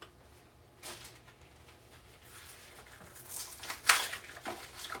that.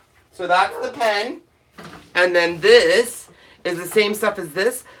 So that's the pen. And then this is the same stuff as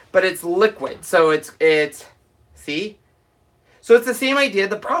this, but it's liquid. So it's see? So it's the same idea.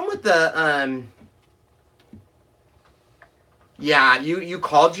 The problem with the yeah, you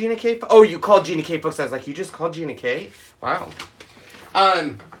called Gina K? Oh, you called Gina K folks. I was like, you just called Gina K? Wow.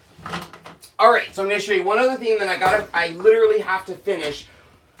 Alright, so I'm gonna show you one other thing, then I literally have to finish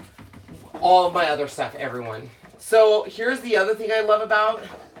all of my other stuff, everyone. So here's the other thing I love about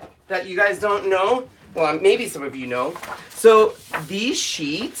that you guys don't know. Well, maybe some of you know. So these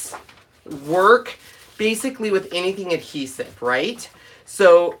sheets work basically with anything adhesive, right?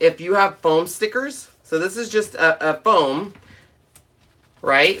 So if you have foam stickers, so this is just a foam,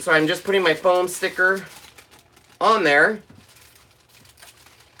 right? So I'm just putting my foam sticker on there.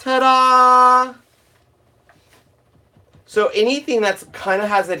 Ta-da! So anything that's kind of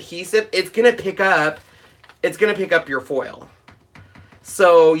has adhesive, it's gonna pick up your foil.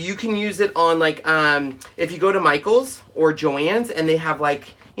 So you can use it on like if you go to Michael's or Joann's and they have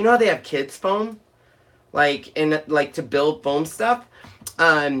like, you know how they have kids foam, like to build foam stuff,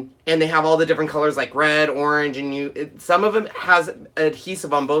 and they have all the different colors like red, orange, and some of them has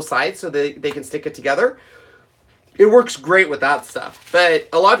adhesive on both sides so they can stick it together. It works great with that stuff, but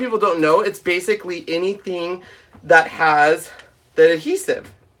a lot of people don't know it's basically anything that has the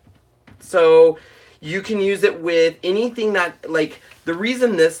adhesive. So you can use it with anything that, like, the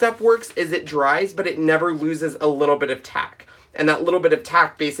reason this stuff works is it dries, but it never loses a little bit of tack. And that little bit of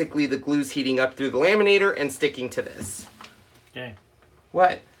tack, basically the glue's heating up through the laminator and sticking to this. Okay.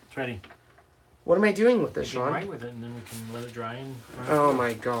 What? It's ready. What am I doing with this, You can Sean? write with it and then we can let it dry and Oh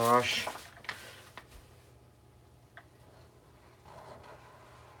my gosh.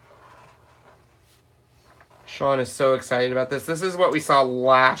 Sean is so excited about this. This is what we saw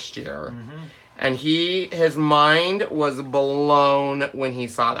last year. Mm-hmm. And his mind was blown when he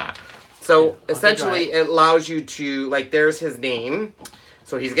saw that. So essentially it allows you to, like, there's his name.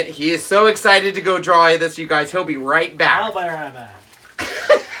 So he is so excited to go draw this, you guys. He'll be right back. I'll be right back.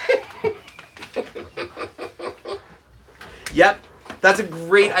 Yep. That's a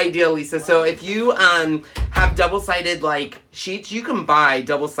great idea, Lisa. So if you have double-sided like sheets, you can buy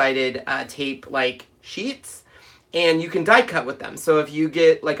double-sided tape like sheets. And you can die cut with them. So if you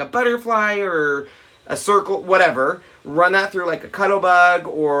get like a butterfly or a circle, whatever, run that through like a Cuttlebug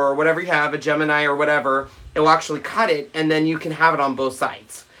or whatever you have, a Gemini or whatever, it will actually cut it and then you can have it on both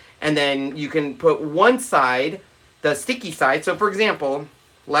sides. And then you can put one side, the sticky side. So for example,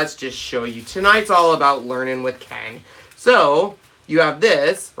 let's just show you. Tonight's all about learning with Ken. So you have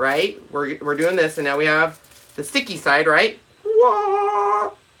this, right? We're doing this and now we have the sticky side, right?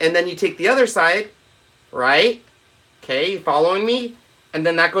 And then you take the other side, right? Okay, you following me? And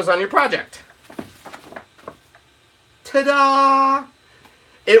then that goes on your project. Ta-da!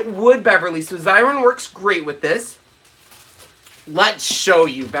 It would, Beverly. So Zyron works great with this. Let's show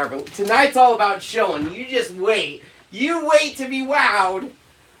you, Beverly. Tonight's all about showing. You just wait. You wait to be wowed.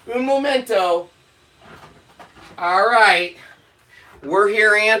 Un momento. All right. We're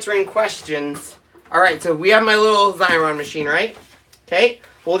here answering questions. All right, so we have my little Zyron machine, right? Okay,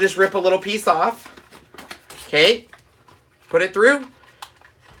 we'll just rip a little piece off. Okay. Put it through.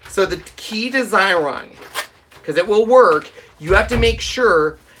 So the key to Zyron, because it will work, you have to make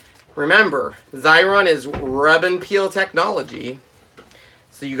sure, remember, Zyron is rub and peel technology.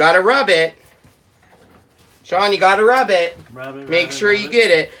 So you got to rub it. Sean, you got to rub it. Make sure you get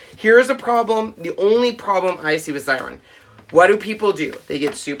it. Here's a problem. The only problem I see with Zyron. what do people do? They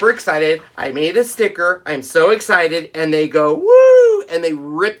get super excited. I made a sticker. I'm so excited. And they go, woo! And they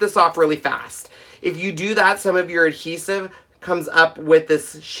rip this off really fast. If you do that, some of your adhesive comes up with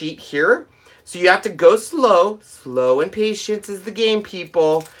this sheet here. So you have to go slow. Slow and patience is the game,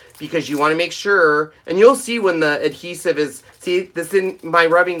 people. Because you want to make sure, and you'll see when the adhesive is, see, this didn't, my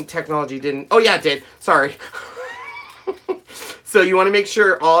rubbing technology didn't, oh yeah, it did. Sorry. So you want to make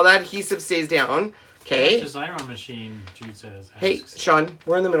sure all that adhesive stays down. Okay. Siser machine, Jude says. Hey, Sean,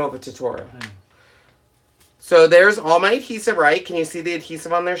 we're in the middle of a tutorial. So there's all my adhesive, right? Can you see the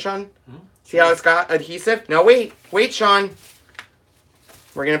adhesive on there, Sean? Mm-hmm. See how it's got adhesive? Now wait, Sean.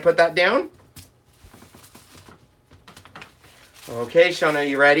 We're going to put that down. Okay, Sean, are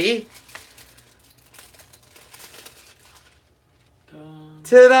you ready?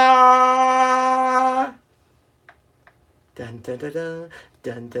 Ta-da! Dun, dun, dun, dun,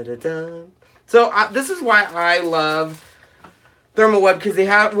 dun, dun, dun, dun. So this is why I love Therm-O-Web, because they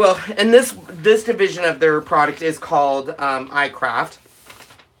have, well, and this division of their product is called iCraft,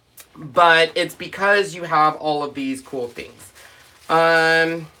 but it's because you have all of these cool things.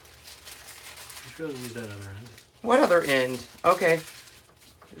 Use that other end. What other end? Okay.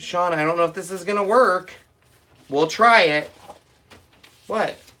 Sean, I don't know if this is going to work. We'll try it.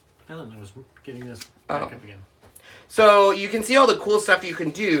 What? I don't know. I was getting this back up again. So you can see all the cool stuff you can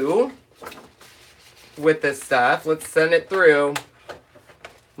do with this stuff. Let's send it through.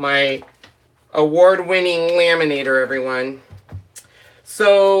 My award-winning laminator, everyone.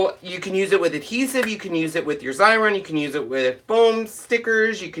 So you can use it with adhesive. You can use it with your Xyron. You can use it with foam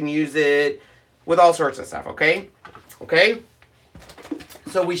stickers. You can use it with all sorts of stuff, okay? Okay?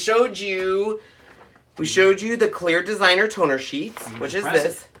 So we showed you the clear designer toner sheets, which is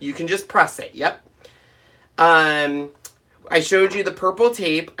this. You can just press it. Yep. I showed you the purple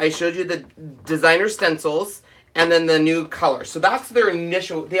tape. I showed you the designer stencils and then the new color. So that's their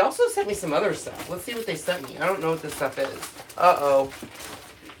initial. They also sent me some other stuff. Let's see what they sent me. I don't know what this stuff is. Uh-oh.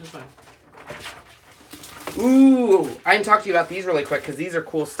 That's fine. Ooh, I can talk to you about these really quick because these are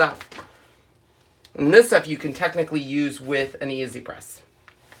cool stuff. And this stuff you can technically use with an easy press.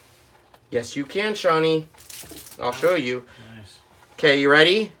 Yes, you can, Shawnee. I'll show you. Nice. Okay, you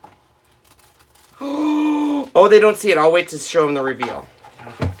ready? Oh, they don't see it. I'll wait to show them the reveal.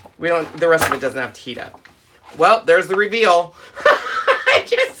 We don't. The rest of it doesn't have to heat up. Well, there's the reveal. I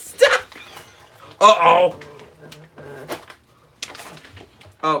just stuck. Uh-oh.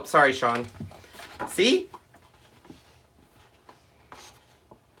 Oh, sorry, Sean. See?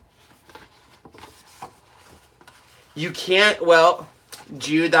 You can't, well,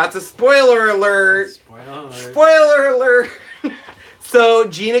 Jude, that's a spoiler alert. Spoiler alert. Spoiler alert. So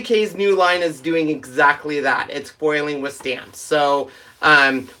Gina K's new line is doing exactly that. It's foiling with stamps. So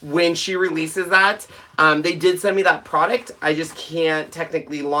when she releases that, they did send me that product. I just can't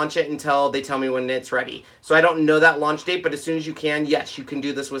technically launch it until they tell me when it's ready. So I don't know that launch date, but as soon as you can, yes, you can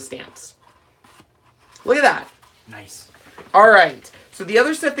do this with stamps. Look at that. Nice. All right. So the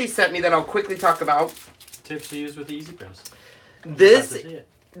other stuff they sent me that I'll quickly talk about. Tips to use with the Easy Press.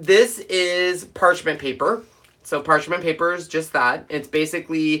 This is parchment paper. So parchment paper is just that. It's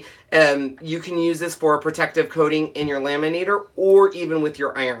basically, you can use this for a protective coating in your laminator or even with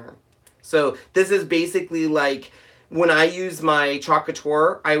your iron. So this is basically like when I use my Chalk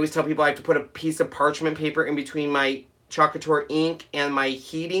Couture, I always tell people I have to put a piece of parchment paper in between my Chalk Couture ink and my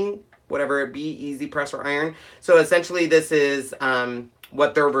heating, whatever it be, Easy Press or iron. So essentially this is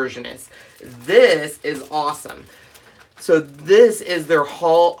what their version is. This is awesome. So this is their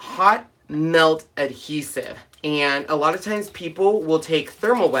hot melt adhesive. And a lot of times people will take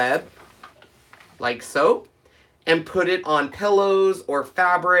Therm-O-Web, like so, and put it on pillows or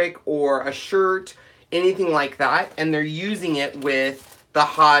fabric or a shirt, anything like that. And they're using it with the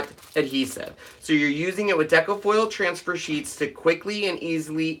hot adhesive. So you're using it with Decofoil transfer sheets to quickly and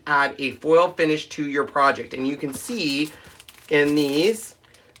easily add a foil finish to your project. And you can see in these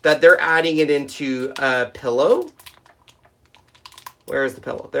that they're adding it into a pillow. Where is the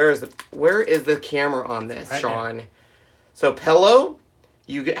pillow? Where is the camera on this, right, Sean? There. So pillow,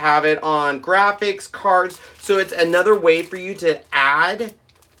 you have it on graphics, cards. So it's another way for you to add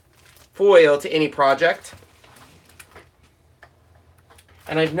foil to any project.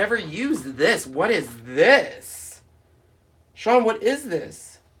 And I've never used this. What is this? Sean, what is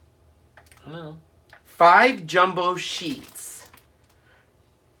this? I don't know. 5 jumbo sheets.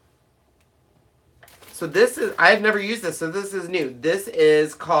 So this is, I've never used this, so this is new. This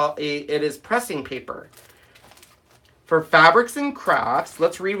is called, it is pressing paper. For fabrics and crafts,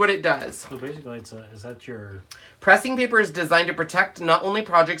 let's read what it does. So basically, it's is that your... Pressing paper is designed to protect not only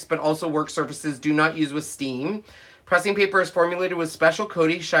projects, but also work surfaces. Do not use with steam. Pressing paper is formulated with special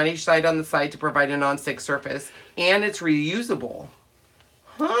coating, shiny side on the side to provide a non-stick surface, and it's reusable.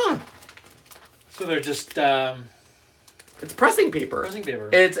 Huh. So they're just it's pressing paper. pressing paper.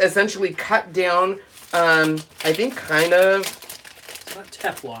 It's essentially cut down, I think kind of... It's not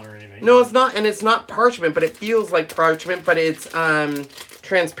Teflon or anything. No, it's not, and it's not parchment, but it feels like parchment, but it's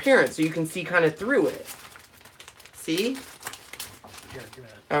transparent, so you can see kind of through it. See? Here, give me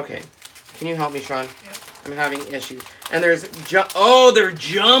that. Okay. Can you help me, Sean? Yep. I'm having issues. And there's oh, they're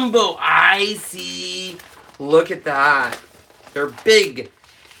jumbo. I see. Look at that. They're big.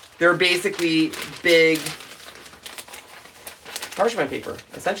 They're basically big parchment paper,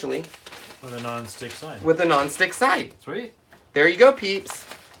 essentially. With a non-stick side. With a non-stick side. Sweet. There you go, peeps.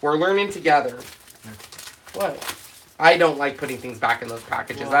 We're learning together. What? I don't like putting things back in those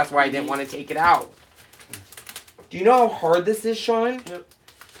packages. Well, that's why I didn't want to take it out. Do you know how hard this is, Sean? Yep.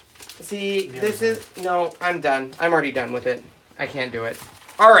 See, this is... No, I'm done. I'm already done with it. I can't do it.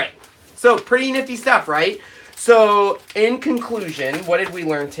 All right. So, pretty nifty stuff, right? So, in conclusion, what did we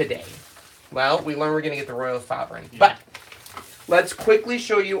learn today? Well, we learned we're going to get the Royal Sovereign. Yeah. But, let's quickly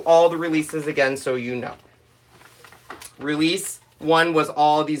show you all the releases again so you know. Release 1 was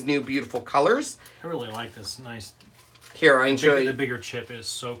all these new beautiful colors. I really like this. Nice. Here, I can show you. The bigger chip is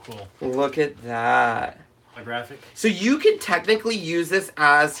so cool. Look at that. A graphic. So you could technically use this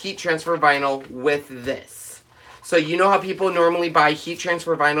as heat transfer vinyl with this. So you know how people normally buy heat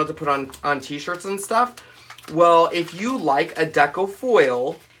transfer vinyl to put on t-shirts and stuff? Well, if you like a deco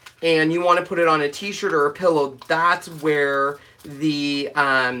foil and you want to put it on a t-shirt or a pillow, that's where the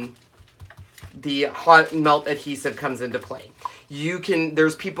hot melt adhesive comes into play.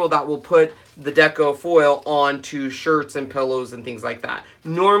 There's people that will put the deco foil onto shirts and pillows and things like that.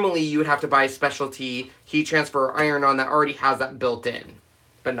 Normally, you would have to buy a specialty heat transfer iron-on that already has that built in,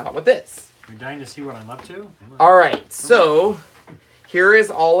 but not with this. You're dying to see what I'm up to? All right, so here is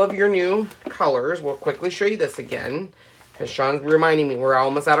all of your new colors. We'll quickly show you this again, because Sean's reminding me we're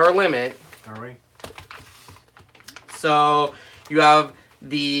almost at our limit. Are we? So you have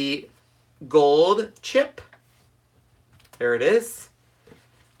the gold chip. There it is.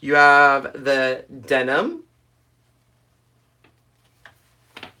 You have the denim,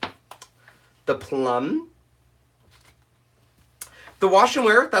 the plum. The wash and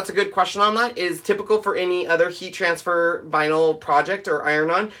wear, that's a good question on that, is typical for any other heat transfer vinyl project or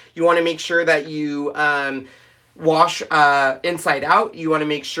iron-on. You want to make sure that you wash inside out. You want to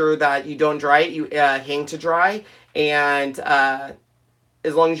make sure that you don't dry it. You hang to dry. And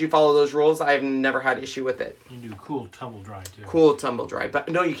as long as you follow those rules, I've never had issue with it. You do cool tumble dry too. Cool tumble dry, but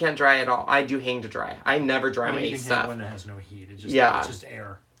no, you can't dry at all. I do hang to dry. I never dry my stuff. One that has no heat. It's just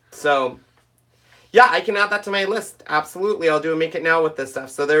air. So, yeah, I can add that to my list. Absolutely, I'll do a make it now with this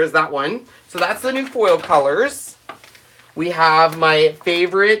stuff. So there's that one. So that's the new foil colors. We have my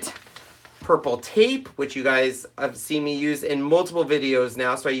favorite purple tape, which you guys have seen me use in multiple videos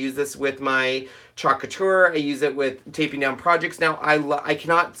now. So I use this with my Chalk Couture. I use it with taping down projects now. I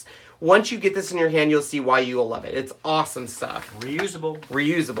cannot... Once you get this in your hand, you'll see why you'll love it. It's awesome stuff. Reusable.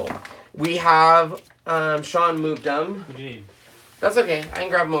 Reusable. We have... Sean moved them. What do you need? That's okay. I can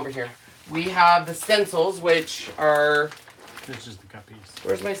grab them over here. We have the stencils, which are... This is the cut piece.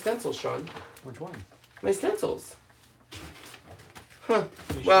 Where's my stencils, Sean? Which one? My stencils. Huh.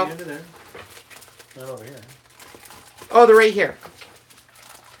 They should Well... be under there. Not over here. Oh, they're right here.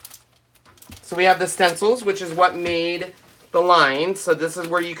 So we have the stencils, which is what made the line. So this is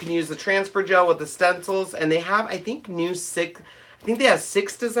where you can use the transfer gel with the stencils. And they have, I think, I think they have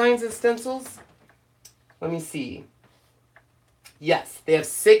 6 designs of stencils. Let me see. Yes, they have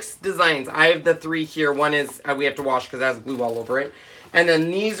 6 designs. I have the 3 here. One is we have to wash because it has glue all over it. And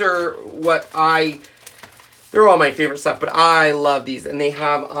then these are they're all my favorite stuff, but I love these. And they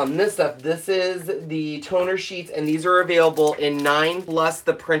have on this stuff, this is the toner sheets, and these are available in 9 plus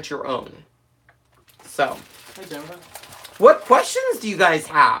the print your own. So, what questions do you guys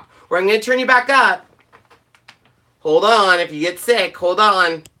have? Or I'm going to turn you back up. Hold on. If you get sick, hold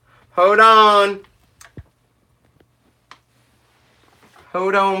on. Hold on.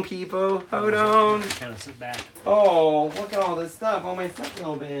 Hold on, people. Hold on. Kind of sit back. Oh, look at all this stuff. All my stuff in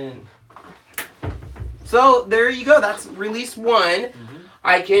the bin. So, there you go. That's release 1. Mm-hmm.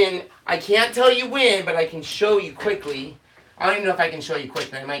 I can't tell you when, but I can show you quickly. I don't even know if I can show you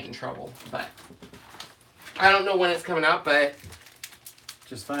quickly. I might get in trouble, but I don't know when it's coming out, but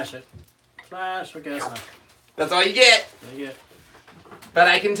just flash it. Flash. Okay, that's enough. That's all you get. That's all you get. But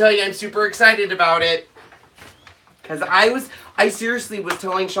I can tell you I'm super excited about it. Because I seriously was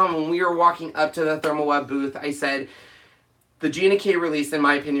telling Sean when we were walking up to the Therm-O-Web booth, I said, the G&K release, in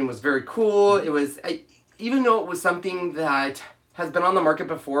my opinion, was very cool. It even though it was something that has been on the market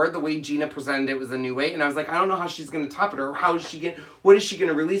before, the way Gina presented it was a new way, and I was like, I don't know how she's going to top it, or what is she going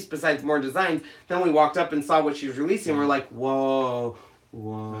to release besides more designs? Then we walked up and saw what she was releasing, and we're like, whoa,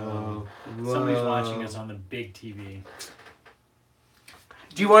 whoa, whoa. Somebody's watching us on the big TV.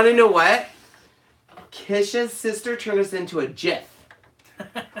 Do you want to know what? Kisha's sister turned us into a GIF.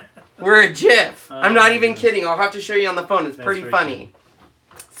 We're a GIF. I'm not even kidding. I'll have to show you on the phone. It's pretty funny.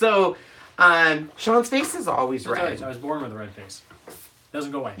 Cool. So, Sean's face is always red. I was born with a red face.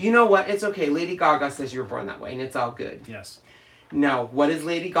 Doesn't go away. You know what? It's okay. Lady Gaga says you were born that way, and it's all good. Yes. Now, what does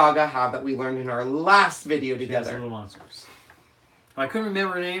Lady Gaga have that we learned in our last video together? She has Little Monsters. I couldn't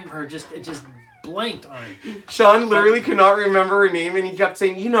remember her name, or it just blanked on it. Sean literally could not remember her name, and he kept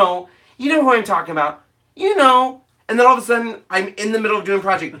saying, you know who I'm talking about. You know. And then all of a sudden, I'm in the middle of doing a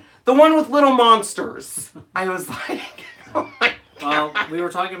project. The one with little monsters. I was like, oh my God. Well, we were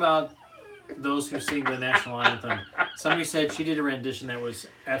talking about those who sing the national anthem. Somebody said she did a rendition that was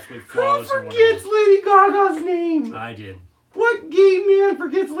absolutely flawless. Who forgets Lady Gaga's name? I did. What gay man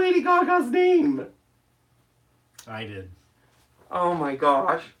forgets Lady Gaga's name? I did. Oh my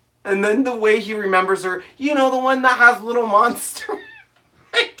gosh. And then the way he remembers her, the one that has little monster.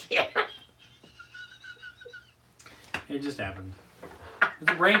 I can't. It just happened.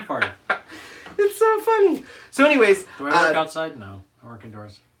 It's a brain fart. It's so funny. So anyways. Do I work outside? No. I work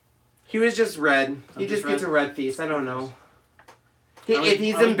indoors. He was just red. He just gets a red face. I don't know. If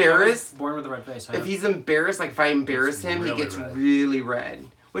he's embarrassed. Born with a red face. If he's embarrassed, like if I embarrass him, he gets really red.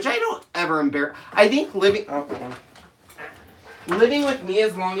 Which I don't ever embarrass. I think living with me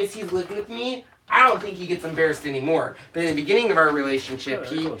as long as he's lived with me, I don't think he gets embarrassed anymore. But in the beginning of our relationship,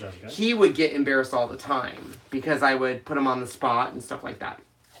 he would get embarrassed all the time because I would put him on the spot and stuff like that.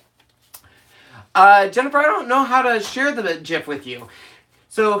 Jennifer, I don't know how to share the GIF with you.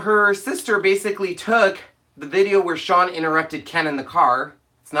 So her sister basically took the video where Sean interrupted Ken in the car.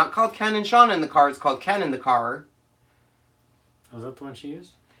 It's not called Ken and Sean in the car. It's called Ken in the car. Was that the one she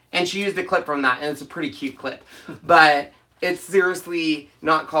used? And she used a clip from that, and it's a pretty cute clip. But it's seriously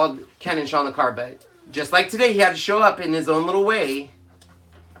not called Ken and Sean in the car. But just like today, he had to show up in his own little way.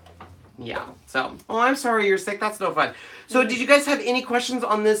 Yeah. So, I'm sorry you're sick. That's no fun. So, did you guys have any questions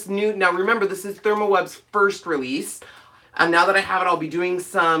on this new... Now, remember, this is Therm-O-Web's first release. And now that I have it, I'll be doing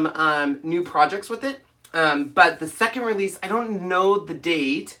some new projects with it. But the second release, I don't know the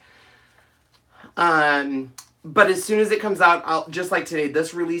date. But as soon as it comes out, I'll just like today,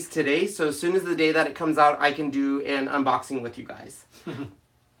 this release today. So as soon as the day that it comes out, I can do an unboxing with you guys.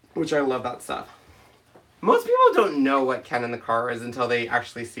 Which I love that stuff. Most people don't know what Ken in the car is until they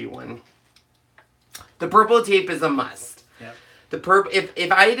actually see one. The purple tape is a must. Yep.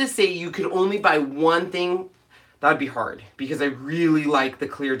 If I had to say you could only buy one thing, that'd be hard. Because I really like the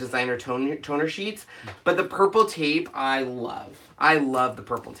clear designer toner sheets. But the purple tape, I love. I love the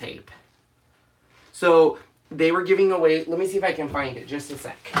purple tape. So... they were giving away, let me see if I can find it, just a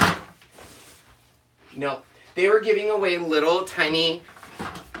sec. No, they were giving away little tiny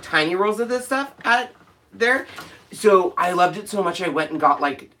rolls of this stuff at there. So I loved it so much I went and got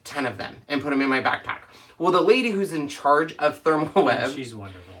like 10 of them and put them in my backpack. Well, the lady who's in charge of Therm-O-Web. She's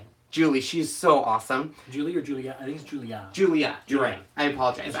wonderful. Julie, she's so awesome. Julie or Julia? I think it's Julia. Julia, you're right. I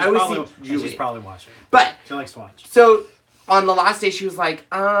apologize. I always see Julie. She's probably watching. But she likes to watch. So on the last day, she was like,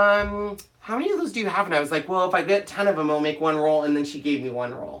 how many of those do you have? And I was like, well, if I get 10 of them, I'll make one roll. And then she gave me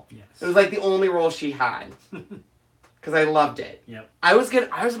one roll. Yes. It was like the only roll she had. Because I loved it. Yep. I was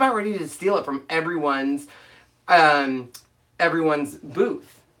about ready to steal it from everyone's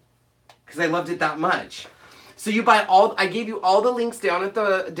booth. Because I loved it that much. So you buy I gave you all the links down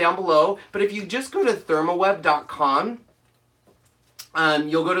below. But if you just go to thermoweb.com,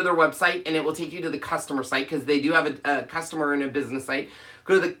 you'll go to their website and it will take you to the customer site. Because they do have a customer and a business site.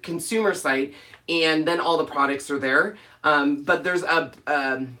 Go to the consumer site, and then all the products are there. But there's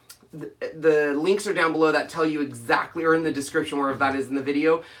the links are down below that tell you exactly, or in the description wherever that is in the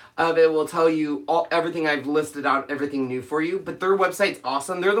video, it will tell you everything I've listed out, everything new for you. But their website's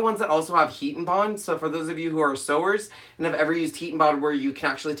awesome. They're the ones that also have heat and bond. So for those of you who are sewers and have ever used heat and bond where you can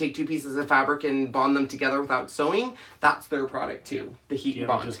actually take two pieces of fabric and bond them together without sewing, that's their product too, the heat and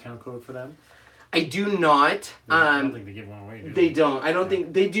bond. Do you have a discount code for them? I do not. I don't think they give one away. They don't. I don't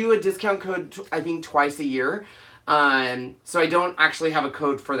think they do a discount code. I think twice a year. So I don't actually have a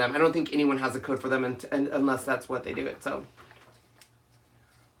code for them. I don't think anyone has a code for them unless that's what they do it. So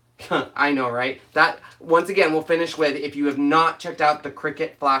I know, right? That once again, we'll finish with if you have not checked out the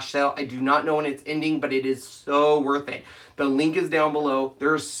Cricut flash sale. I do not know when it's ending, but it is so worth it. The link is down below.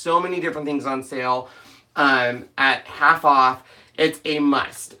 There are so many different things on sale at half off. It's a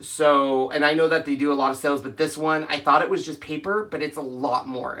must. So, and I know that they do a lot of sales, but this one, I thought it was just paper, but it's a lot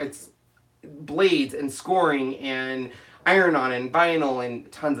more. It's blades and scoring and iron-on and vinyl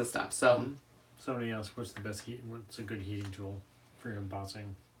and tons of stuff. So, somebody else, what's a good heating tool for your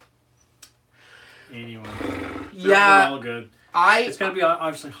embossing? Anyone? They're all good. It's got to be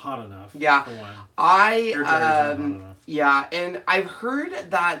obviously hot enough. Yeah. For one. Hot enough. Yeah, and I've heard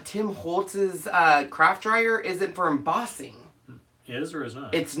that Tim Holtz's craft dryer isn't for embossing. Is or is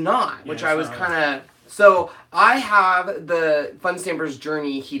not? It's not, which I was kind of... So, I have the Fun Stampers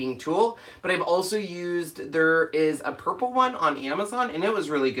Journey heating tool, but I've also used... There is a purple one on Amazon, and it was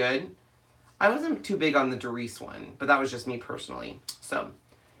really good. I wasn't too big on the DeReese one, but that was just me personally. So,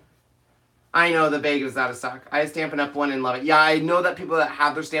 I know the bag is out of stock. I have Stampin' Up! One and love it. Yeah, I know that people that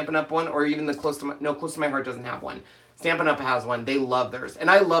have their Stampin' Up! One, or even the Close to My Heart doesn't have one. Stampin' Up! Has one. They love theirs. And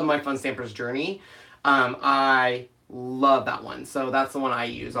I love my Fun Stampers Journey. I love that one. So that's the one I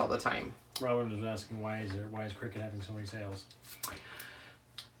use all the time. Robin was asking why is Cricut having so many sales?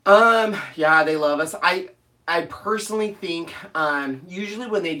 Yeah, they love us. I personally think usually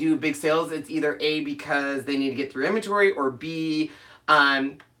when they do big sales, it's either A, because they need to get through inventory, or B,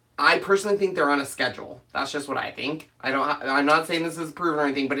 I personally think they're on a schedule. That's just what I think. I'm not saying this is proven or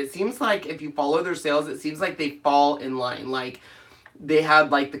anything, but it seems like if you follow their sales, it seems like they fall in line. Like they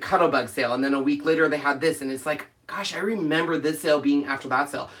had like the Cuttlebug sale, and then a week later they had this, and it's like, gosh, I remember this sale being after that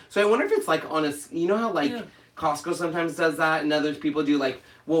sale. So I wonder if it's like on a, you know how like Costco sometimes does that, and other people do like,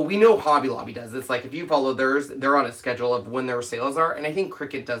 well, we know Hobby Lobby does. It's like if you follow theirs, they're on a schedule of when their sales are, and I think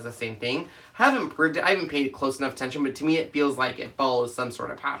Cricut does the same thing. I haven't proved it. I haven't paid close enough attention, but to me it feels like it follows some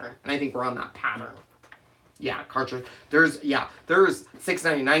sort of pattern, and I think we're on that pattern. Yeah, cartridge. There's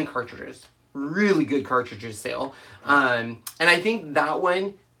 $6.99 cartridges. Really good cartridges sale. And I think that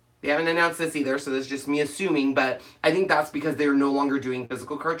one, they haven't announced this either, so this is just me assuming, but I think that's because they're no longer doing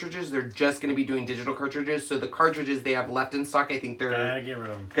physical cartridges. They're just going to be doing digital cartridges. So the cartridges they have left in stock, I think they're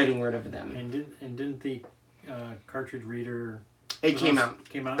getting rid of them. And didn't the cartridge reader... It came out.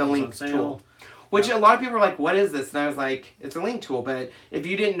 The link tool. Which a lot of people are like, what is this? And I was like, it's a link tool. But if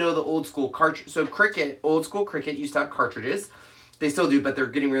you didn't know the old school cartridge... So Cricut, old school Cricut used to have cartridges. They still do, but they're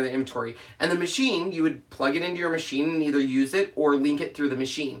getting rid of the inventory. And the machine, you would plug it into your machine and either use it or link it through the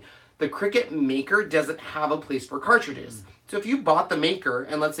machine. The Cricut Maker doesn't have a place for cartridges. So if you bought the Maker,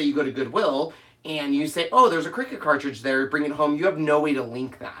 and let's say you go to Goodwill, and you say, oh, there's a Cricut cartridge there, bring it home, you have no way to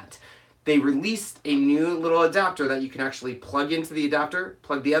link that. They released a new little adapter that you can actually plug into the adapter,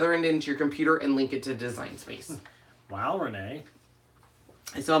 plug the other end into your computer, and link it to Design Space. Wow, Renee.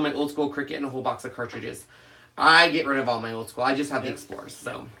 I still have my old school Cricut and a whole box of cartridges. I get rid of all my old school. I just have the Explorers,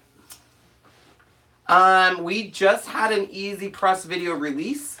 so... we just had an Easy Press video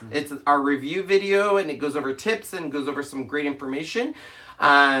release. It's our review video, and it goes over tips and goes over some great information.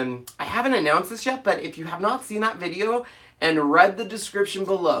 I haven't announced this yet, but if you have not seen that video and read the description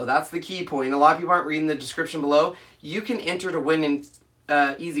below, that's the key point. A lot of people aren't reading the description below. You can enter to win in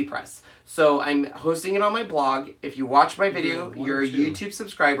Easy Press. So I'm hosting it on my blog. If you watch my video, you're a YouTube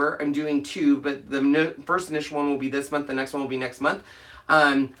subscriber. I'm doing 2, but the first initial one will be this month. The next one will be next month.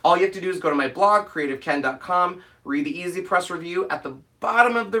 All you have to do is go to my blog, creativeken.com, read the Easy Press review. At the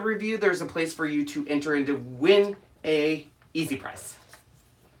bottom of the review, there's a place for you to enter and to win a Easy Press.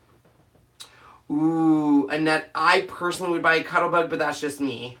 Ooh, Annette, I personally would buy a Cuttlebug, but that's just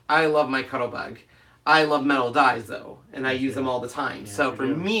me. I love my Cuttlebug. I love metal dies, though, and I use them all the time. Yeah, so for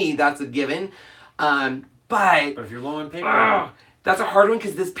me, that's a given. But if you're low on paper... That's a hard one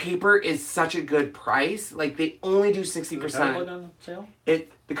because this paper is such a good price. Like, they only do 60%. Is the Cuttlebug on sale? The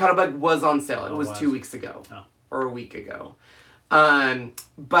Cuttlebug was on sale. It was 2 weeks ago. Oh. Or a week ago.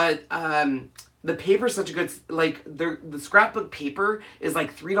 But the paper is such a good... Like, the scrapbook paper is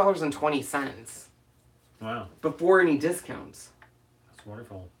like $3.20. Wow. Before any discounts. That's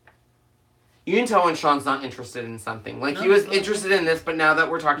wonderful. You can tell when Sean's not interested in something. Like, he was interested in this, but now that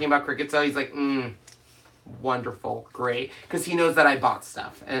we're talking about Cricut sale, he's like, wonderful, great, because he knows that I bought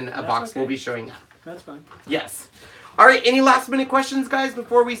stuff, and a box will be showing up. That's fine. Yes. All right, any last minute questions, guys,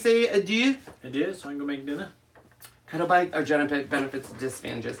 before we say adieu? Adieu, so I can go make dinner. Cuttlebug or Jenna benefits and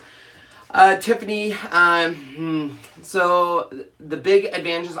disadvantages. Tiffany, so the big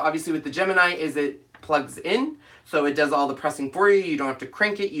advantages, obviously, with the Gemini is it plugs in. So it does all the pressing for you. You don't have to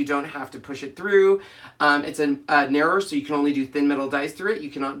crank it. You don't have to push it through. It's narrower, so you can only do thin metal dies through it. You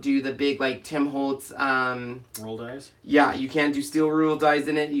cannot do the big, like, Tim Holtz... roll dies? Yeah, you can't do steel rule dies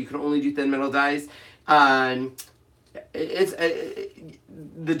in it. You can only do thin metal dies. The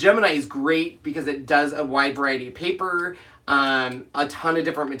Gemini is great because it does a wide variety of paper, a ton of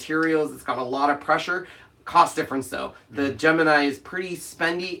different materials. It's got a lot of pressure. cost difference though. The Gemini is pretty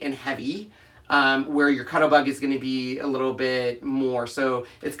spendy and heavy. Where your Cuttlebug is going to be a little bit more. So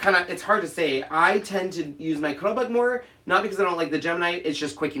it's hard to say. I tend to use my Cuttlebug more, not because I don't like the Gemini, it's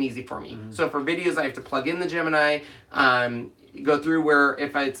just quick and easy for me. So for videos, I have to plug in the Gemini, go through where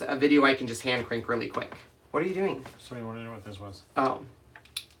if it's a video, I can just hand crank really quick. What are you doing? Somebody wanted to know what this was. Oh.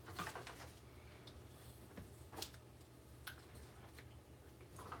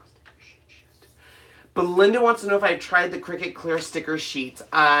 Belinda wants to know if I've tried the Cricut Clear Sticker Sheets.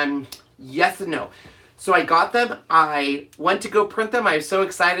 Yes and no. So I got them. I went to go print them. I was so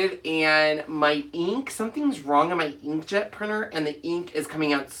excited. And my ink, something's wrong on my inkjet printer. And the ink is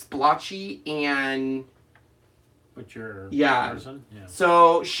coming out splotchy and... With your person? Yeah.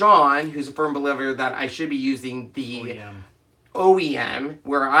 So Sean, who's a firm believer that I should be using the OEM,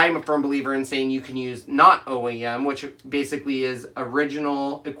 where I'm a firm believer in saying you can use not OEM, which basically is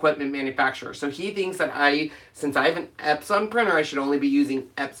original equipment manufacturer. So he thinks that since I have an Epson printer, I should only be using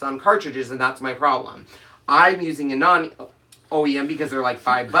Epson cartridges, and that's my problem. I'm using a non-OEM because they're like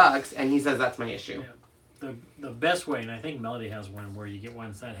 $5, and he says that's my issue. Yeah. The best way, and I think Melody has one, where you get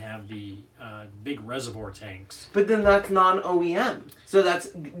ones that have the big reservoir tanks. But then that's non-OEM. So that's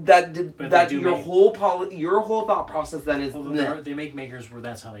your whole thought process then is... Well, they make makers where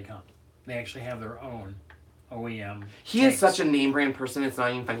that's how they come. They actually have their own OEM He is such a name brand person, it's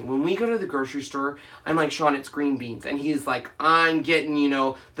not even funny. When we go to the grocery store, I'm like, Sean, it's green beans. And he's like, I'm getting,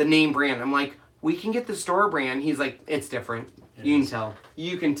 the name brand. I'm like, we can get the store brand. He's like, it's different. You can tell.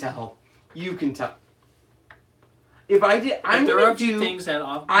 You can tell. You can tell. If I did, I'm going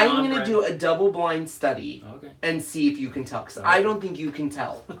to do a double blind study and see if you can tell. Because I don't think you can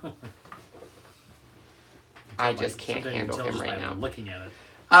tell. I just can't handle him right now. Looking at it.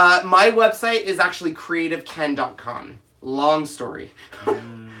 My website is actually creativeken.com. Long story.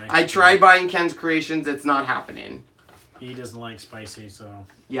 I tried buying Ken's Kreations. It's not happening. He doesn't like spicy, so...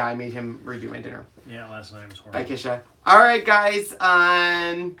 Yeah, I made him redo my dinner. Yeah, last night was horrible. Bye, Kisha. All right, guys.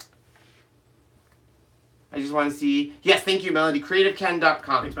 I just want to see... Yes, thank you, Melody.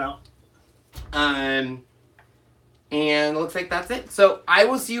 CreativeKen.com. Thanks, pal. And it looks like that's it. So I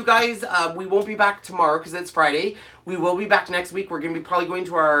will see you guys. We won't be back tomorrow because it's Friday. We will be back next week. We're going to be probably going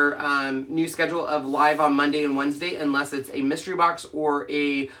to our new schedule of live on Monday and Wednesday, unless it's a mystery box or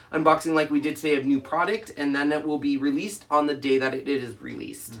a unboxing like we did today of new product. And then it will be released on the day that it is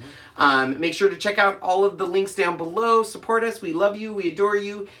released. Make sure to check out all of the links down below. Support us. We love you. We adore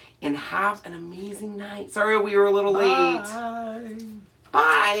you. And have an amazing night. Sorry we were a little late.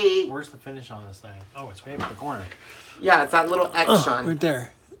 Bye. Where's the finish on this thing? Oh, it's way up in the corner. Yeah, it's that little X, Sean. Right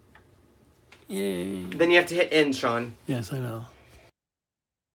there. Yay. Then you have to hit end, Sean. Yes, I know.